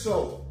their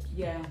soul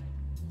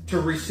to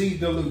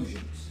receive delusions.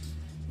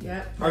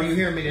 Yep. Are you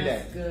hearing me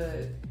today? That's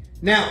good.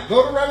 Now,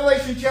 go to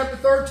Revelation chapter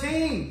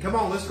 13. Come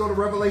on, let's go to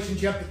Revelation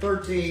chapter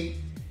 13.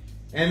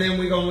 And then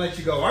we're going to let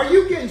you go. Are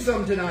you getting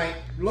something tonight?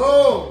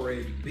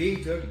 Glory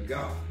be to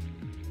God.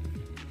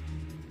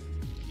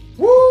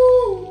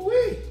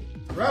 Woo-wee.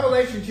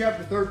 Revelation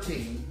chapter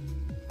 13.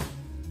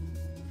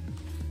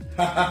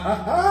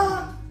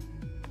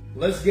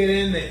 Let's get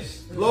in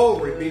this.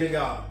 Glory be to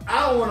God.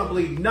 I don't want to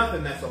believe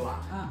nothing that's a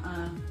lie.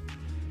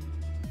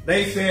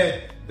 They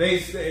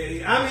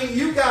say, I mean,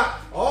 you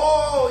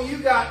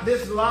got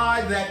this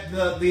lie that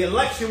the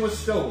election was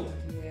stolen.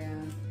 Yeah.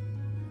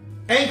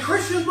 And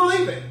Christians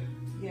believe it.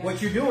 Yeah.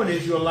 What you're doing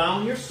is you're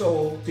allowing your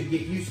soul to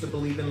get used to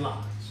believing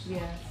lies.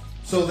 Yeah.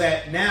 So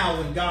that now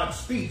when God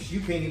speaks,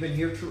 you can't even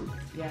hear truth.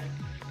 Yeah.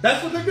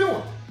 That's what they're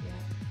doing.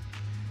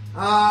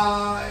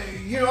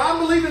 Yeah. I'm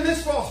believing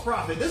this false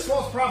prophet. This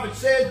false prophet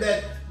said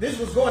that this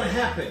was going to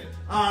happen.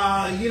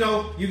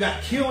 You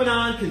got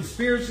QAnon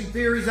conspiracy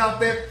theories out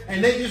there,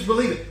 and they just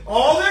believe it.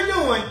 All they're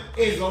doing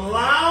is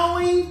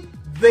allowing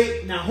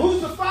now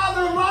who's the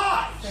father of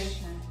lies?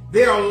 Satan.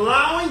 They're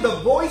allowing the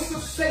voice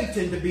of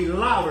Satan to be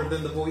louder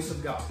than the voice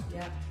of God.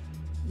 Yeah.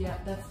 Yeah,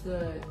 that's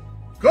good.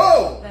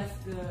 Go! That's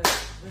good.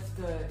 That's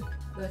good.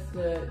 That's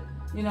good.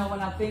 When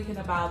I'm thinking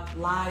about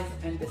lies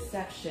and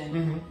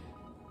deception,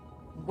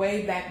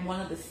 way back one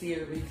of the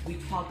series, we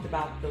talked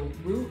about the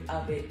root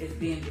of it is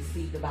being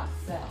deceived about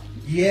self.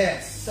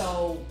 Yes.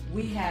 So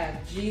we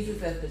have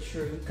Jesus as the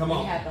truth. Come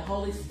on. We have the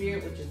Holy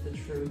Spirit, which is the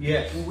truth.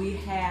 Yes. We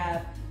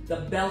have the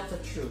belt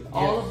of truth. Yes.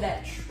 All of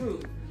that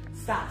truth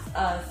stops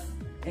us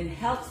and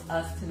helps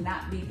us to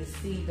not be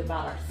deceived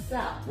about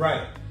ourselves.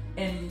 Right.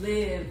 And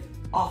live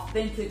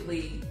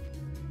authentically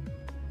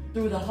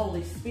through the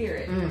Holy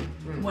Spirit.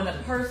 When a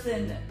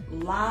person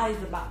lies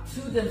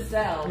to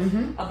themselves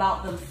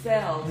about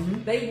themselves,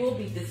 they will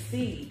be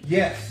deceived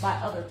by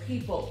other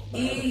people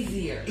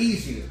easier.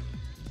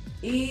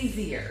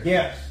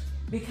 Yes.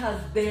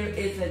 Because there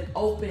is an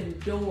open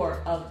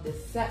door of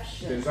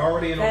deception. There's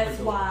already an open door.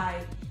 That's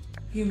why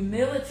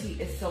humility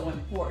is so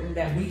important,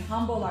 that we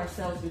humble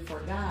ourselves before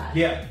God.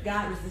 Yeah.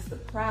 God resists the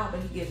proud, but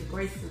he gives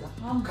grace to the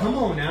humble. Come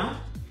on now.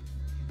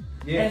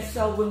 Yes. And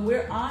so when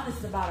we're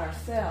honest about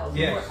ourselves,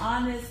 when we're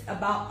honest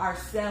about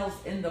ourselves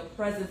in the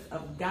presence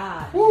of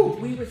God,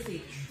 we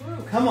receive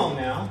truth. Come on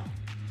now.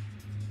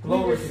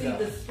 Glory we receive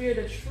the spirit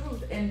of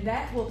truth, and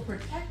that will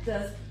protect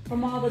us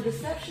from all the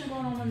deception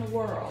going on in the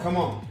world. Come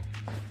on.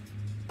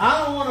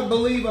 I don't want to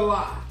believe a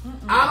lie.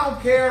 I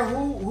don't care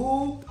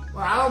who,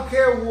 I don't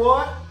care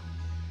what.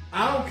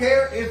 I don't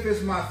care if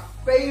it's my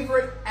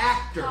favorite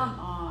actor. Come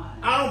on.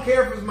 I don't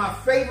care if it's my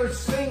favorite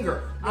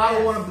singer. I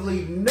don't want to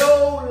believe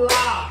no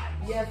lie.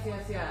 Yes,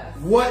 yes, yes.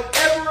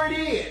 Whatever it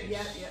is.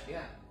 Yes, yes,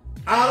 yes.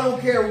 I don't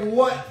care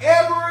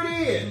whatever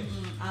it is.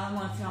 I don't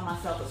want to tell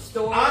myself a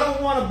story. I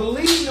don't want to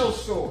believe no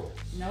stories.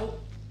 Nope.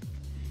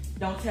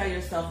 Don't tell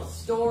yourself a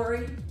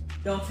story.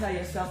 Don't tell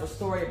yourself a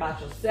story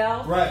about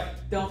yourself. Right.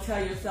 Don't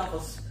tell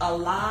yourself a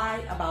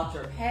lie about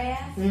your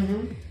past.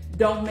 Mm-hmm.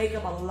 Don't make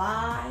up a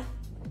lie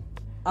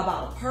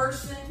about a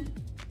person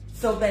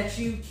so that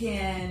you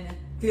can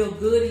feel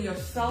good in your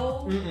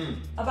soul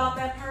about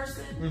that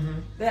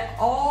person. That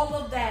all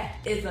of that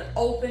is an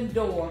open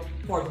door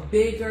for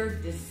bigger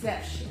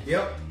deception.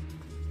 Yep.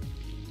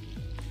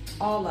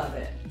 All of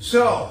it.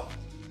 So,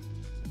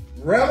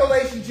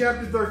 Revelation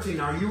chapter 13.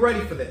 Are you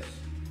ready for this?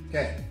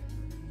 Okay.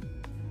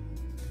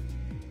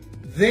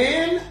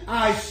 Then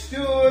I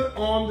stood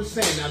on the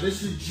sand. Now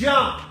this is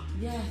John,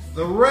 Yes.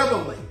 the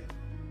Revelator.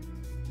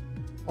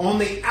 On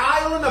the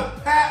island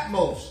of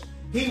Patmos,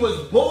 he was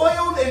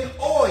boiled in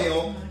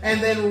oil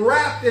and then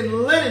wrapped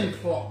in linen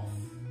cloth,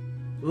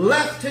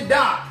 left to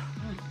die.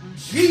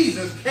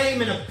 Jesus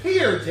came and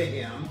appeared to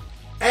him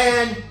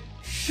and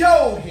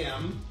showed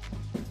him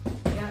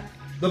Yeah.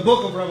 the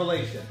book of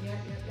Revelation. Yeah, yeah,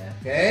 yeah.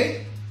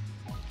 Okay?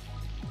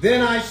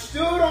 Then I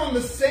stood on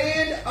the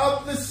sand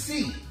of the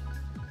sea.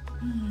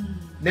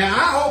 Now,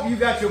 I hope you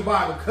got your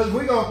Bible, because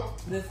we're going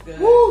to, This good.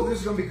 woo, this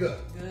is going to be good.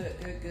 Good,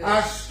 good, good.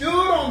 I stood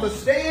on the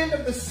sand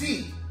of the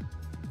sea,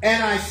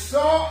 and I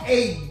saw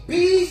a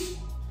beast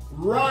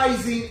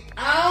rising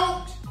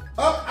up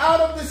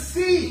out of the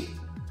sea,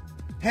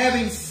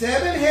 having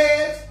 7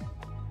 heads,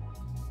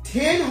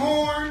 10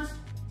 horns,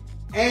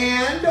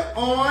 and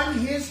on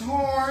his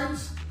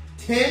horns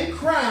 10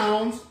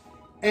 crowns,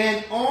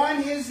 and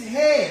on his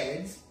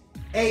heads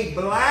a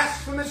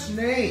blasphemous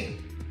name.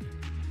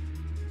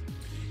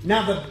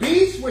 Now the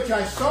beast which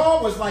I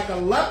saw was like a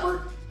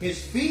leopard,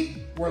 his feet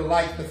were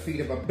like the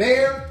feet of a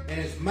bear, and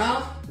his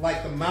mouth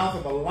like the mouth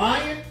of a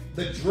lion.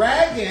 The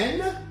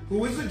dragon,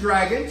 who is the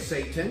dragon?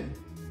 Satan,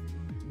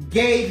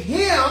 gave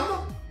him,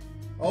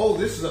 oh,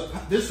 this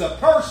is a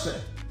person.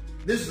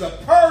 This is a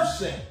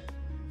person.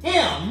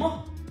 Him,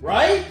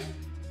 right?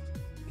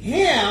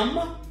 Him,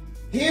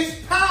 his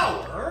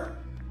power,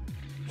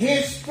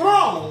 his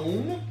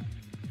throne,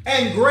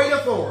 and great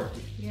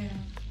authority. Yeah.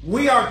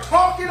 We are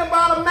talking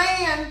about a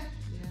man.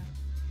 Yeah.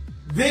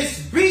 This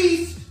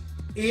beast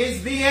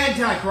is the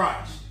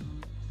Antichrist.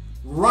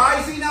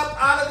 Rising up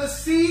out of the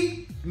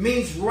sea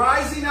means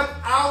rising up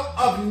out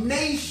of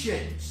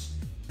nations,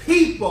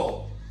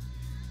 people.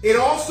 It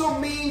also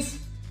means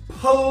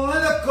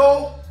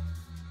political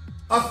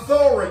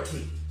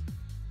authority.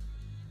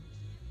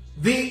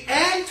 The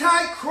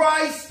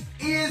Antichrist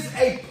is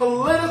a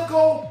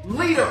political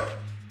leader.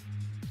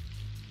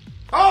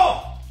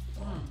 Oh!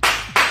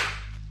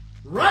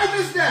 Write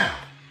this down.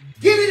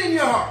 Get it in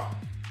your heart.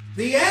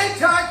 The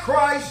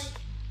Antichrist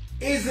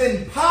is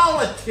in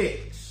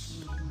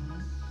politics.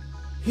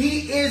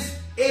 He is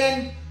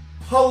in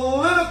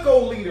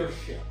political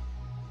leadership.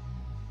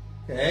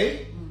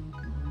 Okay?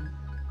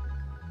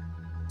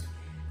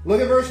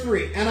 Look at verse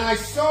 3. And I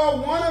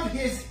saw one of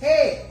his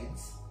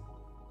heads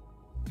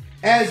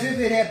as if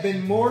it had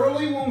been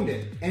mortally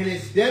wounded, and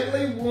his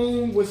deadly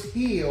wound was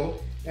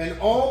healed, and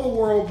all the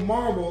world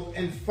marveled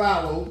and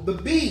followed the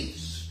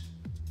beast.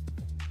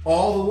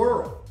 All the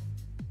world.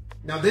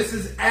 Now this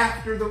is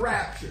after the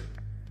rapture.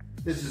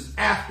 This is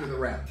after the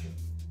rapture.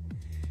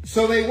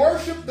 So they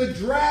worship the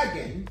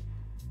dragon,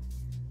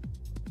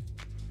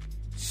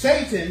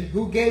 Satan,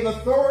 who gave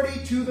authority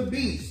to the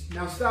beast.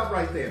 Now stop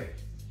right there.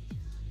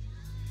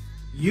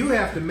 You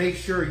have to make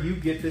sure you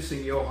get this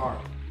in your heart.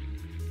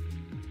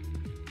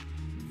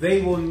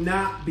 They will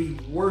not be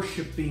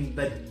worshiping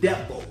the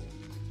devil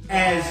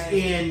as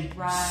in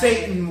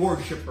Satan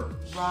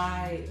worshipers.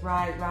 Right.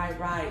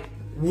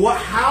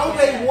 How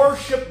they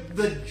worship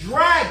the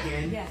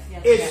dragon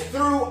is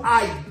through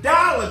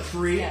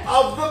idolatry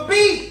of the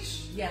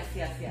beast. Yes.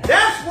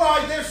 That's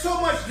why there's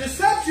so much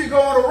deception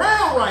going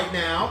around right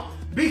now,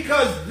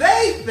 because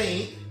they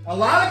think, a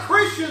lot of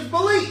Christians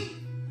believe,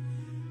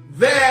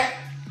 that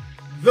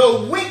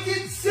the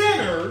wicked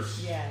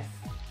sinners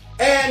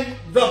and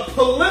the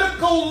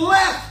political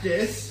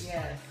leftists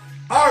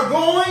are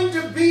going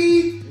to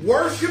be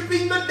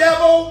worshiping the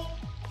devil,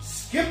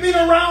 skipping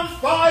around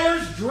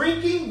fires,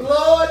 drinking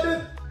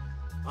blood.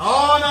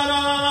 Oh,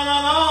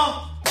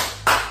 no.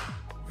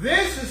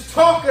 This is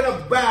talking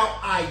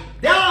about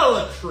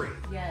idolatry.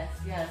 Yes.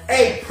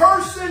 A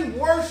person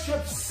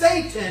worships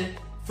Satan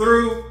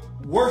through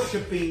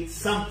worshiping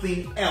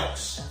something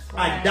else. That's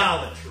right.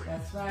 Idolatry.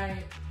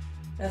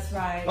 That's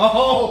right.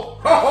 Oh,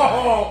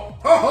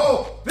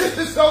 this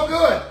is so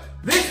good.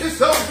 This is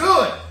so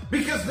good.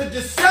 Because the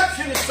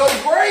deception is so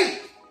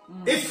great.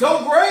 It's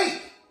so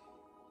great.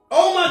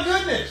 Oh my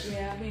goodness.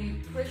 Yeah, I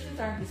mean, Christians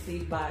aren't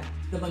deceived by,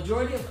 the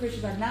majority of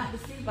Christians are not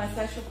deceived by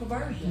sexual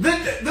perversion.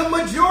 The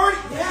majority,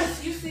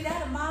 yes. You see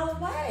that a mile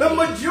away. The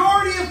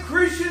majority of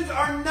Christians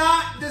are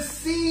not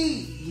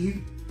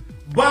deceived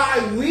by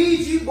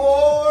Ouija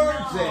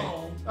boards.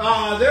 No.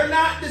 And they're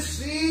not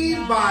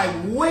deceived by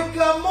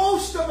Wicca.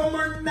 Most of them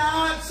are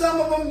not. Some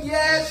of them,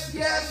 yes,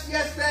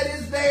 that is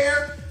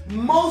there.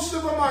 Most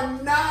of them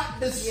are not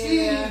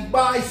deceived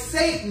by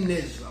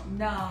Satanism.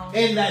 No.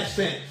 In that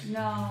sense.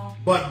 No.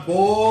 But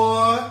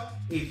boy,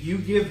 if you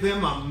give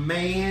them a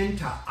man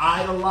to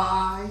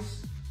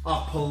idolize,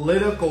 a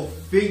political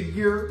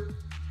figure,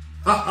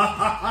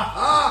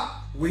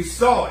 we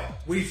saw it.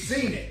 We've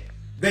seen it.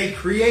 They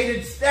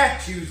created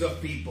statues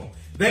of people.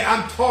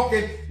 I'm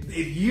talking,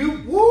 if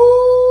you,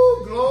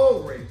 woo,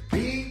 glory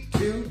be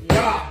to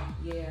God.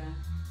 Yeah.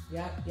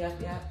 Yep.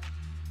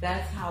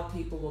 That's how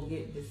people will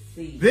get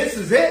deceived. This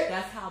is it.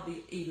 That's how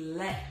the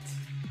elect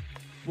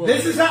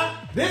This is it.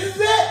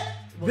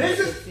 This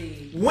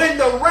is when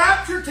the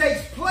rapture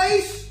takes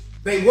place,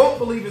 they won't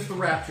believe it's the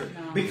rapture.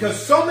 No. Because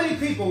so many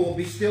people will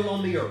be still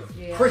on the earth.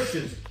 Yeah.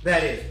 Christians,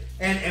 that is.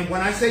 And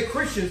when I say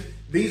Christians,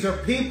 these are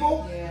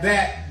people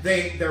that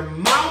their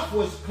mouth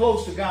was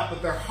close to God,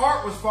 but their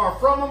heart was far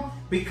from Him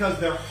because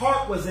their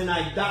heart was in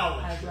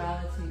idolatry.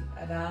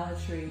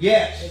 Idolatry.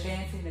 Yes.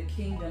 Advancing a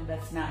kingdom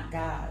that's not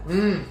God.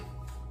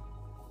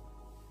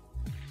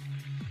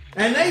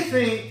 And they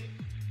think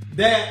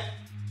that,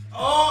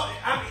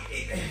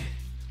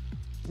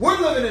 we're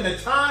living in a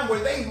time where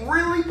they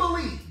really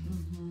believe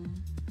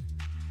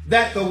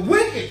that the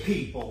wicked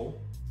people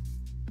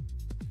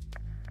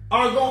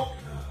are going,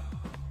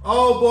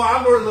 oh boy,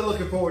 I'm really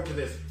looking forward to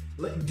this.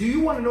 Do you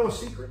want to know a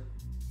secret?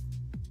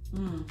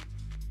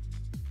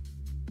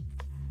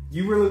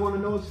 You really want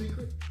to know a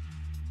secret?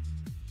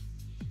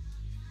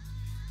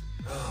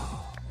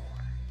 Oh boy.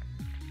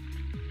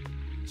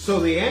 So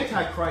the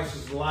Antichrist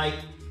is like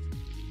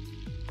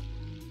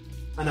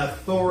an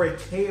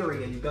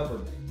authoritarian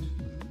government.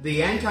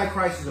 The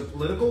Antichrist is a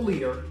political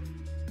leader.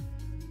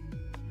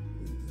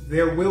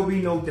 There will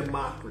be no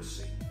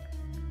democracy.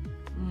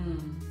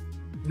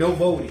 No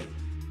voting.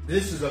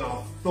 This is an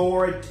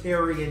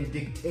authoritarian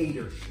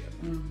dictatorship.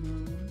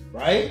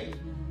 Right?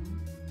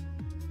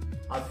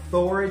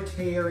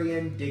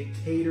 Authoritarian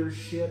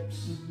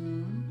dictatorships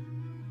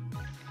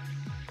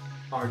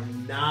are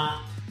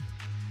not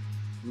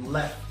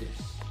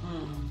leftists.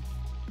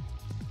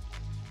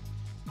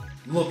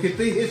 Look at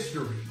the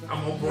history.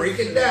 I'm going to break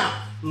it down.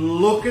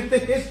 Look at the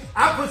history.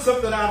 I put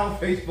something out on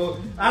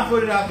Facebook. I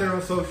put it out there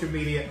on social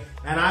media.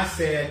 And I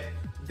said,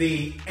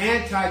 the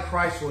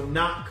Antichrist will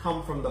not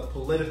come from the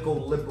political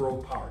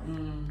liberal party.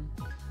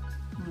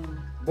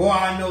 Boy,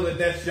 I know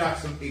that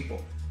shocked some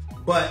people.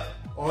 But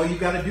all you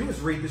got to do is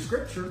read the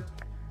scripture.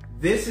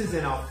 This is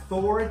an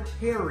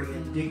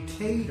authoritarian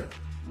dictator.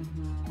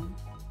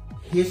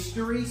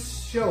 History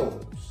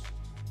shows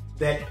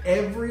that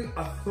every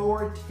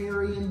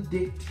authoritarian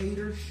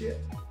dictatorship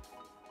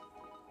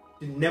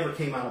never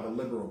came out of a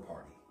liberal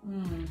party.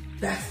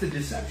 That's the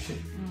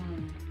deception.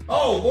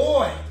 Oh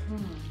boy.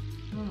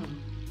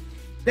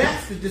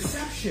 That's the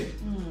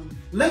deception.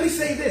 Let me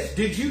say this.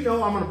 Did you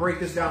know, I'm going to break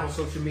this down on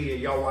social media.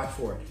 Y'all watch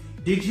for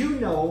it. Did you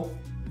know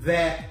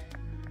that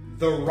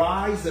the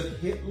rise of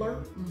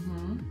Hitler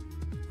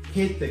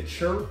hit the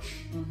church?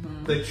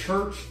 The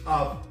church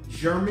of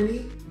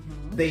Germany.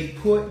 They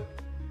put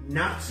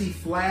Nazi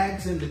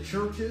flags in the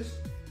churches.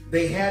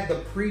 They had the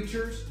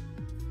preachers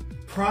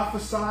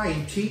prophesy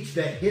and teach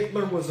that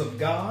Hitler was of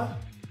God.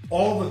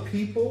 All the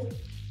people.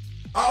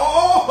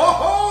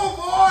 Oh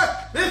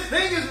boy, this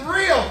thing is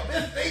real.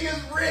 This thing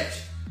is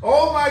rich.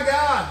 Oh my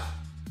gosh.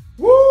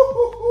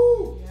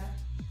 Woo-hoo-hoo.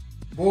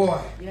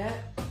 Boy.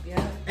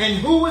 And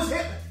who was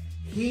Hitler?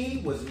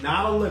 He was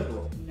not a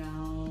liberal.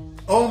 No.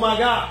 Oh my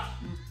gosh.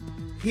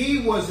 He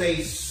was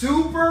a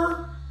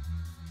super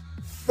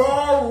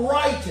far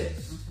rightist.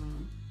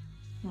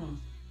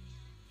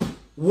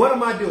 What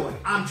am I doing?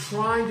 I'm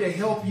trying to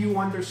help you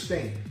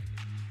understand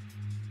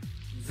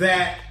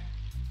that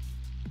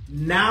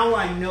now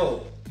I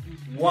know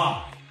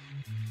why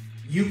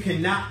you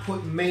cannot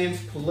put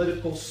man's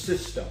political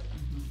system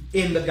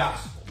in the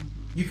gospel.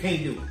 You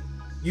can't do it.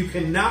 You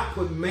cannot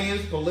put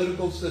man's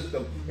political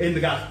system in the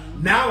gospel.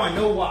 Now I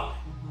know why.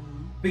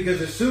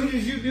 Because as soon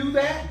as you do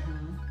that,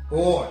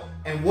 boy,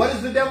 and what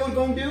is the devil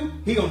going to do?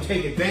 He's going to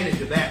take advantage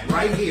of that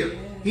right here.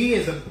 He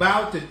is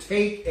about to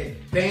take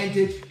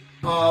advantage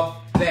of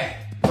that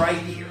right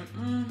here.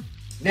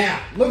 Now,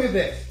 look at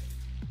this.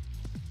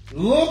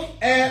 Look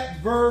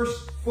at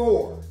verse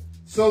 4.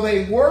 So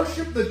they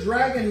worship the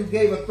dragon who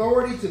gave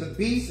authority to the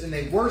beast, and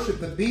they worship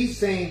the beast,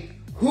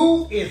 saying,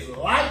 who is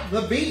like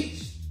the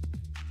beast?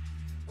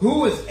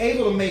 Who is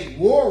able to make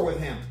war with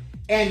him?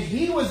 And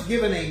he was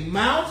given a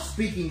mouth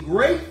speaking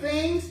great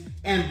things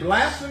and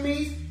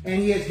blasphemies,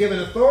 and he has given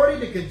authority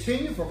to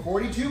continue for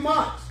 42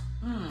 months.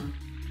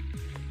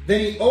 Then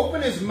he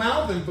opened his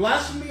mouth in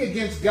blasphemy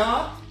against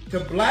God, to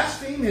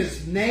blaspheme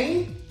his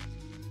name,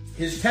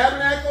 his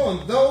tabernacle,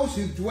 and those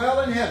who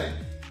dwell in heaven.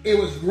 It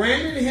was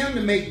granted to him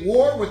to make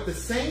war with the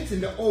saints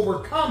and to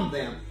overcome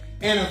them.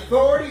 And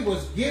authority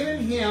was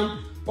given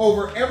him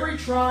over every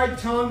tribe,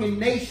 tongue, and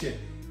nation.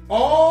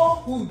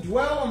 All who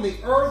dwell on the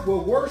earth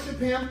will worship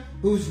him,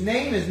 whose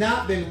name has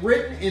not been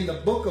written in the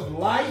book of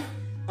life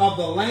of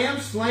the Lamb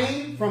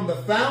slain from the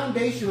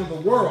foundation of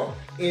the world.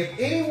 If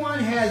anyone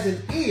has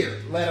an ear,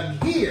 let him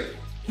hear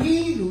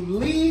He who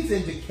leads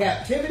into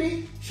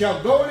captivity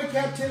shall go into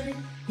captivity.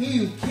 He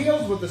who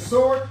kills with the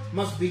sword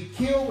must be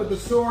killed with the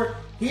sword.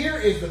 Here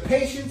is the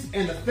patience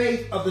and the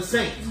faith of the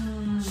saints.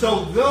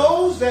 So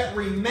those that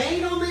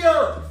remain on the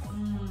earth,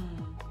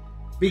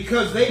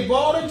 because they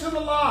bought into the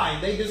lie,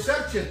 they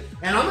deception.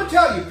 And I'm going to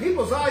tell you,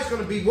 people's eyes are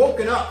going to be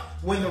woken up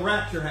when the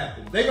rapture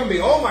happens. They're going to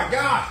be, oh my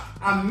gosh,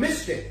 I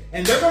missed it.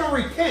 And they're going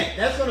to repent.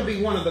 That's going to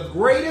be one of the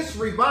greatest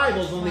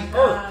revivals on the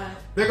earth.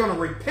 They're going to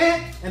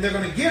repent and they're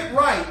going to get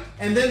right.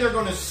 And then they're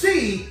going to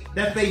see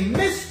that they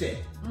missed it.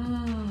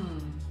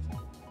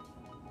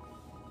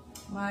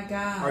 My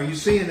God. Are you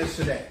seeing this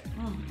today?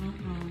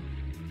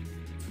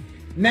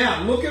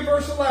 Now, look at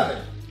verse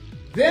 11.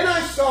 Then I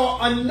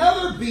saw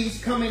another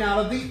beast coming out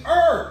of the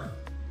earth.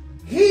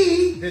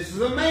 He, this is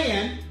a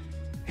man,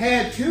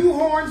 had two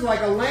horns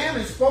like a lamb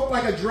and spoke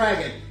like a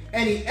dragon.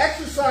 And he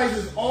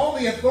exercises all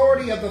the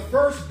authority of the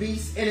first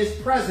beast in his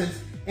presence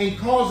and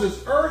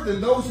causes earth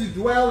and those who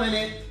dwell in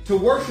it to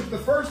worship the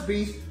first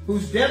beast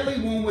whose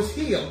deadly wound was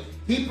healed.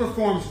 He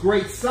performs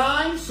great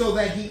signs so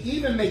that he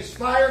even makes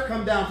fire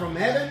come down from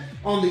heaven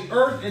on the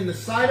earth in the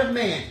sight of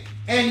man.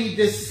 And he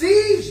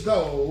deceives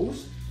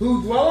those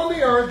who dwell on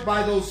the earth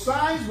by those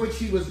signs which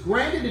he was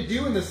granted to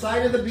do in the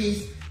sight of the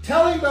beast,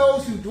 telling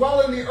those who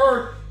dwell in the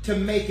earth to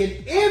make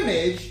an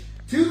image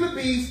to the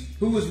beast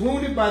who was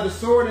wounded by the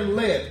sword and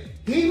lived.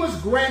 He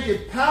was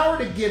granted power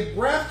to give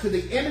breath to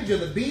the image of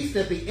the beast,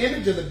 that the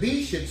image of the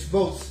beast should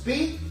both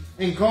speak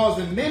and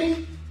cause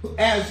many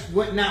as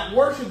would not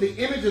worship the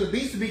image of the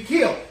beast to be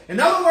killed. In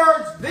other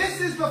words, this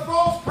is the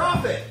false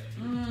prophet.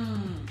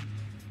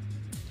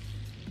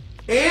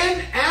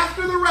 And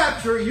after the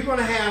rapture, you're going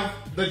to have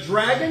the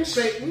dragon,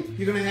 Satan.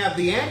 You're going to have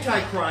the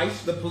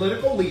Antichrist, the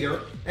political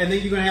leader. And then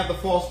you're going to have the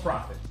false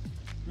prophet.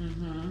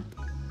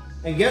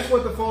 And guess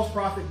what the false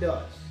prophet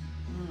does?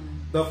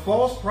 The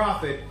false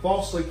prophet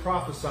falsely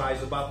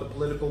prophesies about the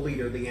political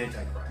leader, the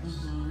Antichrist.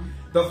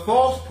 The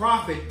false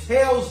prophet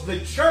tells the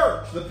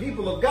church, the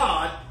people of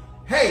God,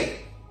 hey,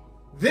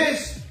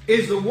 this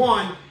is the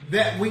one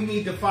that we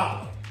need to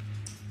follow.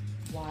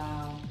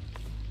 Wow.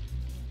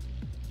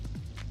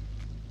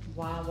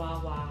 Wow,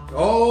 wow, wow.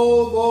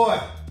 Oh, boy.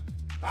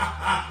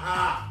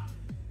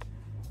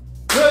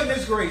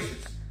 Goodness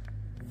gracious.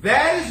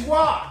 That is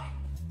why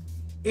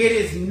it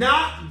is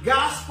not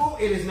gospel,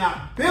 it is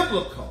not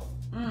biblical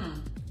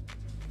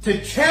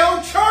to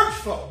tell church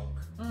folk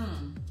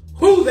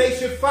who they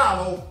should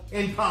follow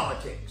in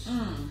politics.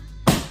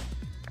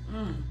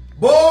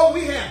 Boy,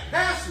 we have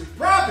pastors,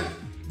 prophets.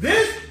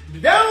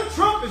 Donald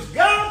Trump is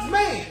God's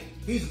man.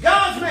 He's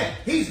God's man.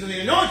 He's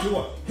the anointed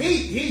one.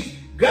 He's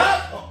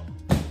God. Oh.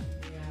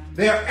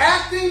 They're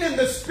acting in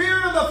the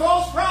spirit of the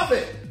false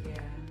prophet.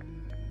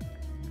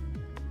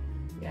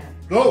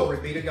 Glory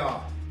be to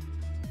God.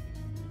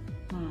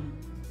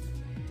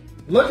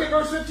 Look at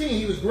verse 15.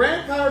 He was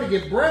granted power to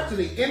give breath to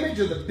the image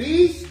of the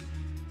beast.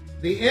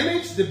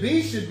 The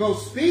beast should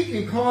both speak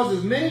and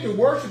causes many to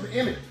worship the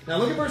image. Now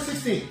look at verse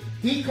 16.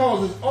 He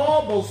causes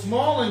all, both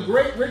small and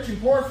great, rich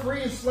and poor,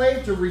 free and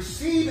slave, to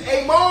receive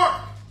a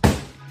mark. The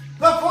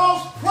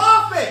false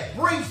prophet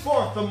brings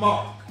forth the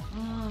mark.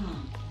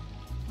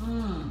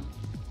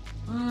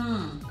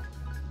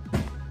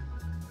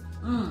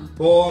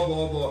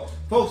 Boy.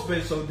 Folks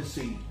been so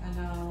deceived.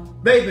 I know.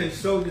 They've been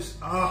so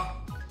deceived.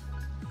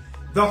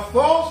 The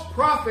false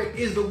prophet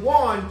is the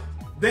one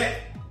that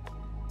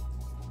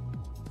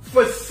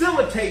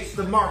facilitates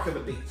the mark of the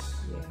beast.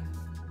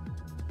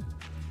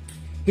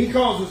 He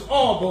causes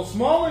all, both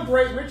small and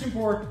great, rich and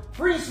poor,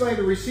 free and slave,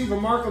 to receive a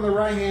mark on the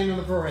right hand and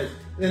the forehead,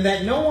 and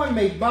that no one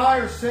may buy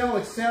or sell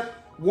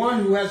except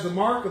one who has the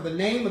mark of the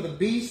name of the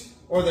beast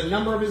or the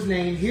number of his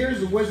name. Here's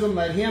the wisdom.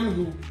 Let him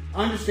who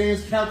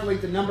understands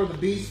calculate the number of the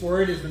beast,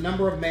 for it is the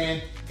number of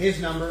man.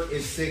 His number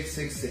is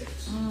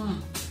 666.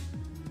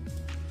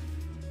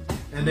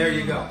 And there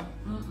you go.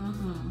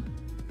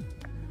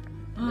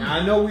 Now,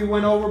 I know we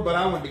went over, but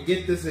I wanted to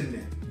get this in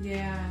there.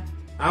 Yeah.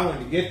 I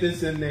wanted to get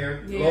this in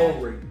there. Yeah.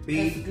 Glory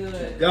be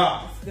to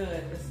God. That's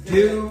good. That's good.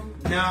 Do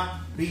not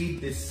be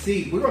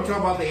deceived. We're going to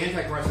talk about the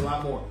Antichrist a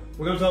lot more.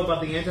 We're going to talk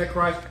about the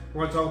Antichrist.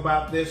 We're going to talk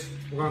about this.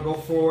 We're going to go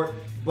forward.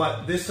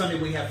 But this Sunday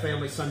we have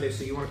Family Sunday,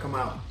 so you want to come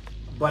out.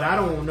 But I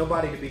don't want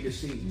nobody to be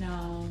deceived.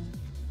 No.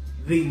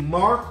 The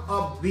mark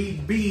of the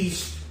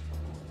beast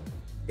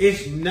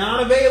is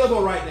not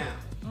available right now.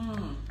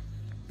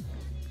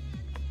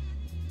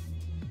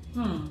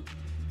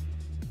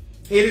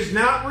 It is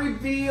not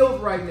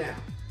revealed right now.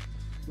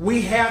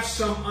 We have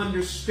some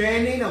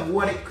understanding of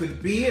what it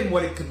could be and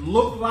what it could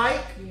look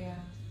like. Yeah.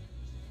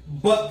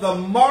 But the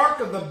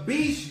mark of the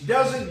beast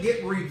doesn't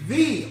get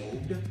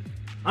revealed.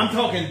 I'm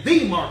talking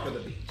the mark of the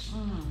beast.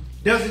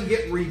 Doesn't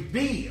get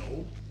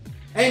revealed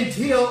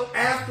until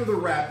after the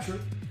rapture,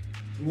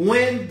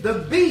 when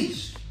the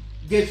beast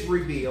gets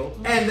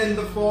revealed, and then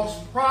the false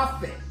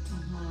prophet.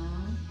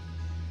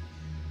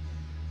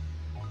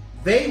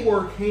 They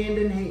work hand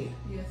in hand.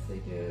 Yes, they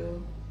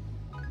do.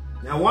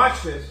 Now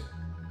watch this.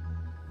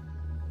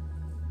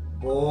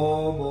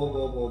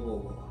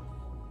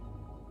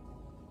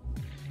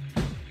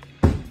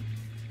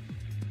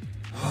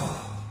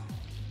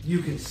 You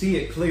can see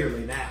it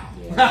clearly now.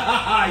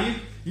 Yeah.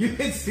 you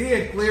can see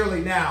it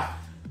clearly now.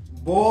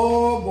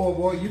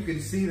 Boy, you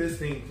can see this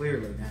thing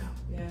clearly now.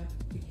 Yeah,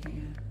 you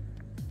can.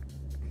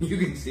 You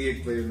can see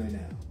it clearly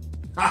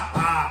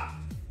now.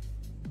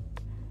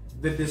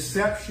 The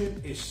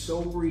deception is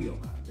so real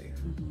out there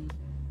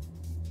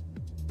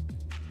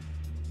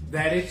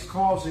that it's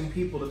causing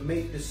people to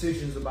make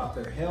decisions about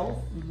their health.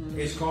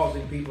 It's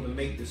causing people to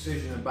make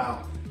decisions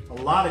about a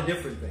lot of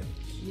different things.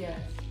 Yes,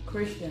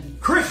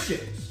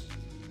 Christians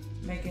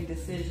making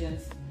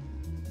decisions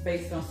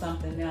based on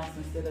something else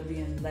instead of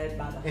being led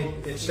by the Holy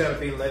Spirit. Instead of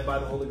being led by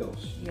the Holy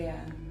Ghost. Yeah.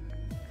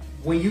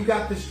 When you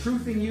got this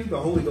truth in you, the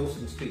Holy Ghost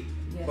can speak.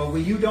 Yes. But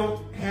when you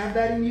don't have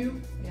that in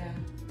you, yeah,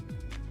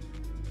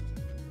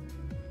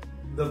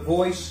 the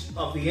voice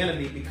of the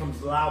enemy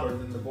becomes louder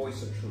than the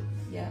voice of truth.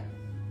 yeah.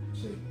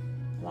 See?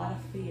 A lot of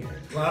fear.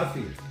 A lot of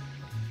fear.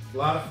 A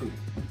lot of fear.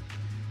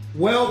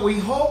 Well, we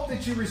hope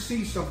that you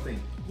receive something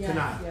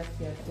tonight.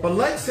 Yes. But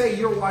let's say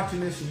you're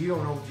watching this and you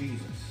don't know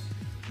Jesus.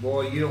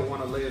 Boy, you don't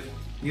want to live.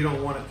 You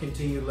don't want to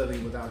continue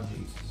living without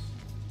Jesus.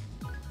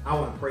 I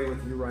want to pray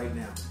with you right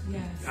now.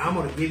 Yes. I'm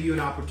going to give you an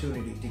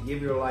opportunity to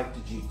give your life to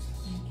Jesus.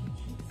 Thank you,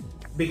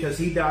 Jesus. Because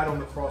he died on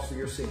the cross for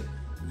your sin.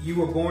 You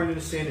were born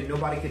into sin and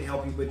nobody can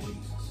help you but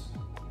Jesus.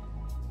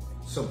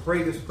 So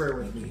pray this prayer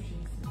with me.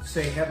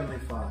 Say, Heavenly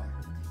Father,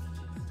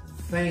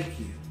 thank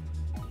you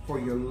for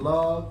your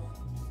love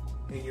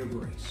and your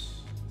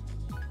grace.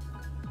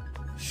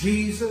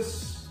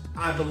 Jesus,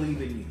 I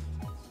believe in you.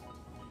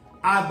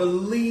 I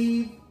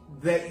believe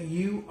that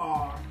you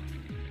are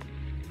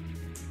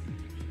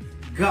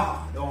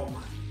God Almighty.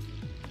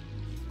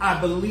 I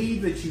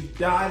believe that you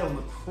died on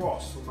the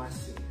cross for my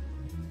sin.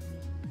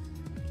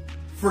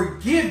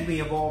 Forgive me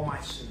of all my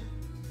sin.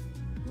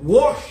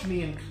 Wash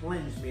me and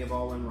cleanse me of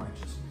all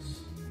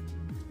unrighteousness.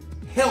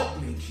 Help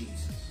me,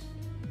 Jesus.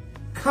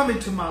 Come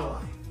into my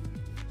life.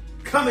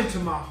 Come into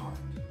my heart.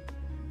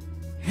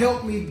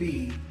 Help me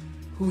be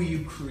who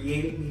you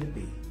created me to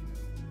be.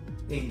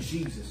 In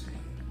Jesus'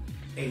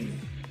 name,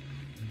 amen.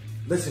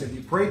 Listen, if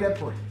you prayed that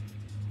prayer,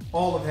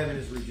 all of heaven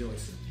is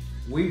rejoicing.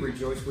 We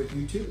rejoice with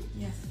you too.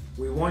 Yes.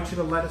 We want you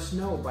to let us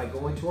know by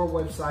going to our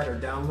website or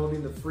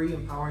downloading the free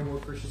Empowering More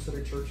Christian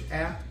Center Church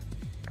app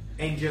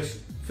and just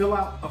fill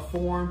out a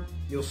form.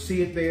 You'll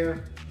see it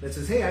there that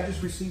says, hey, I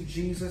just received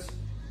Jesus.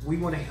 We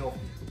want to help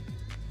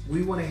you.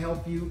 We want to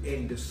help you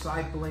in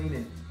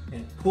discipling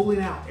and pulling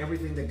out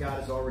everything that God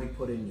has already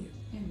put in you.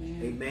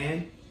 Amen.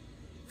 Amen.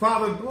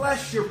 Father,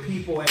 bless your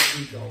people as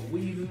we go.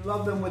 We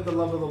love them with the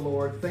love of the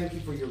Lord. Thank you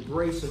for your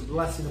grace and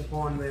blessing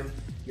upon them,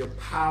 your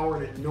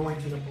power and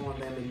anointing upon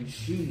them in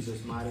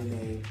Jesus' mighty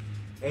name.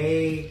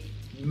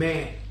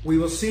 Amen. We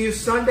will see you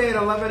Sunday at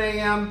 11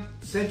 a.m.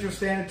 Central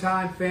Standard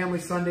Time. Family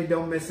Sunday.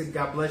 Don't miss it.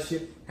 God bless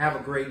you. Have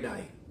a great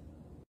night.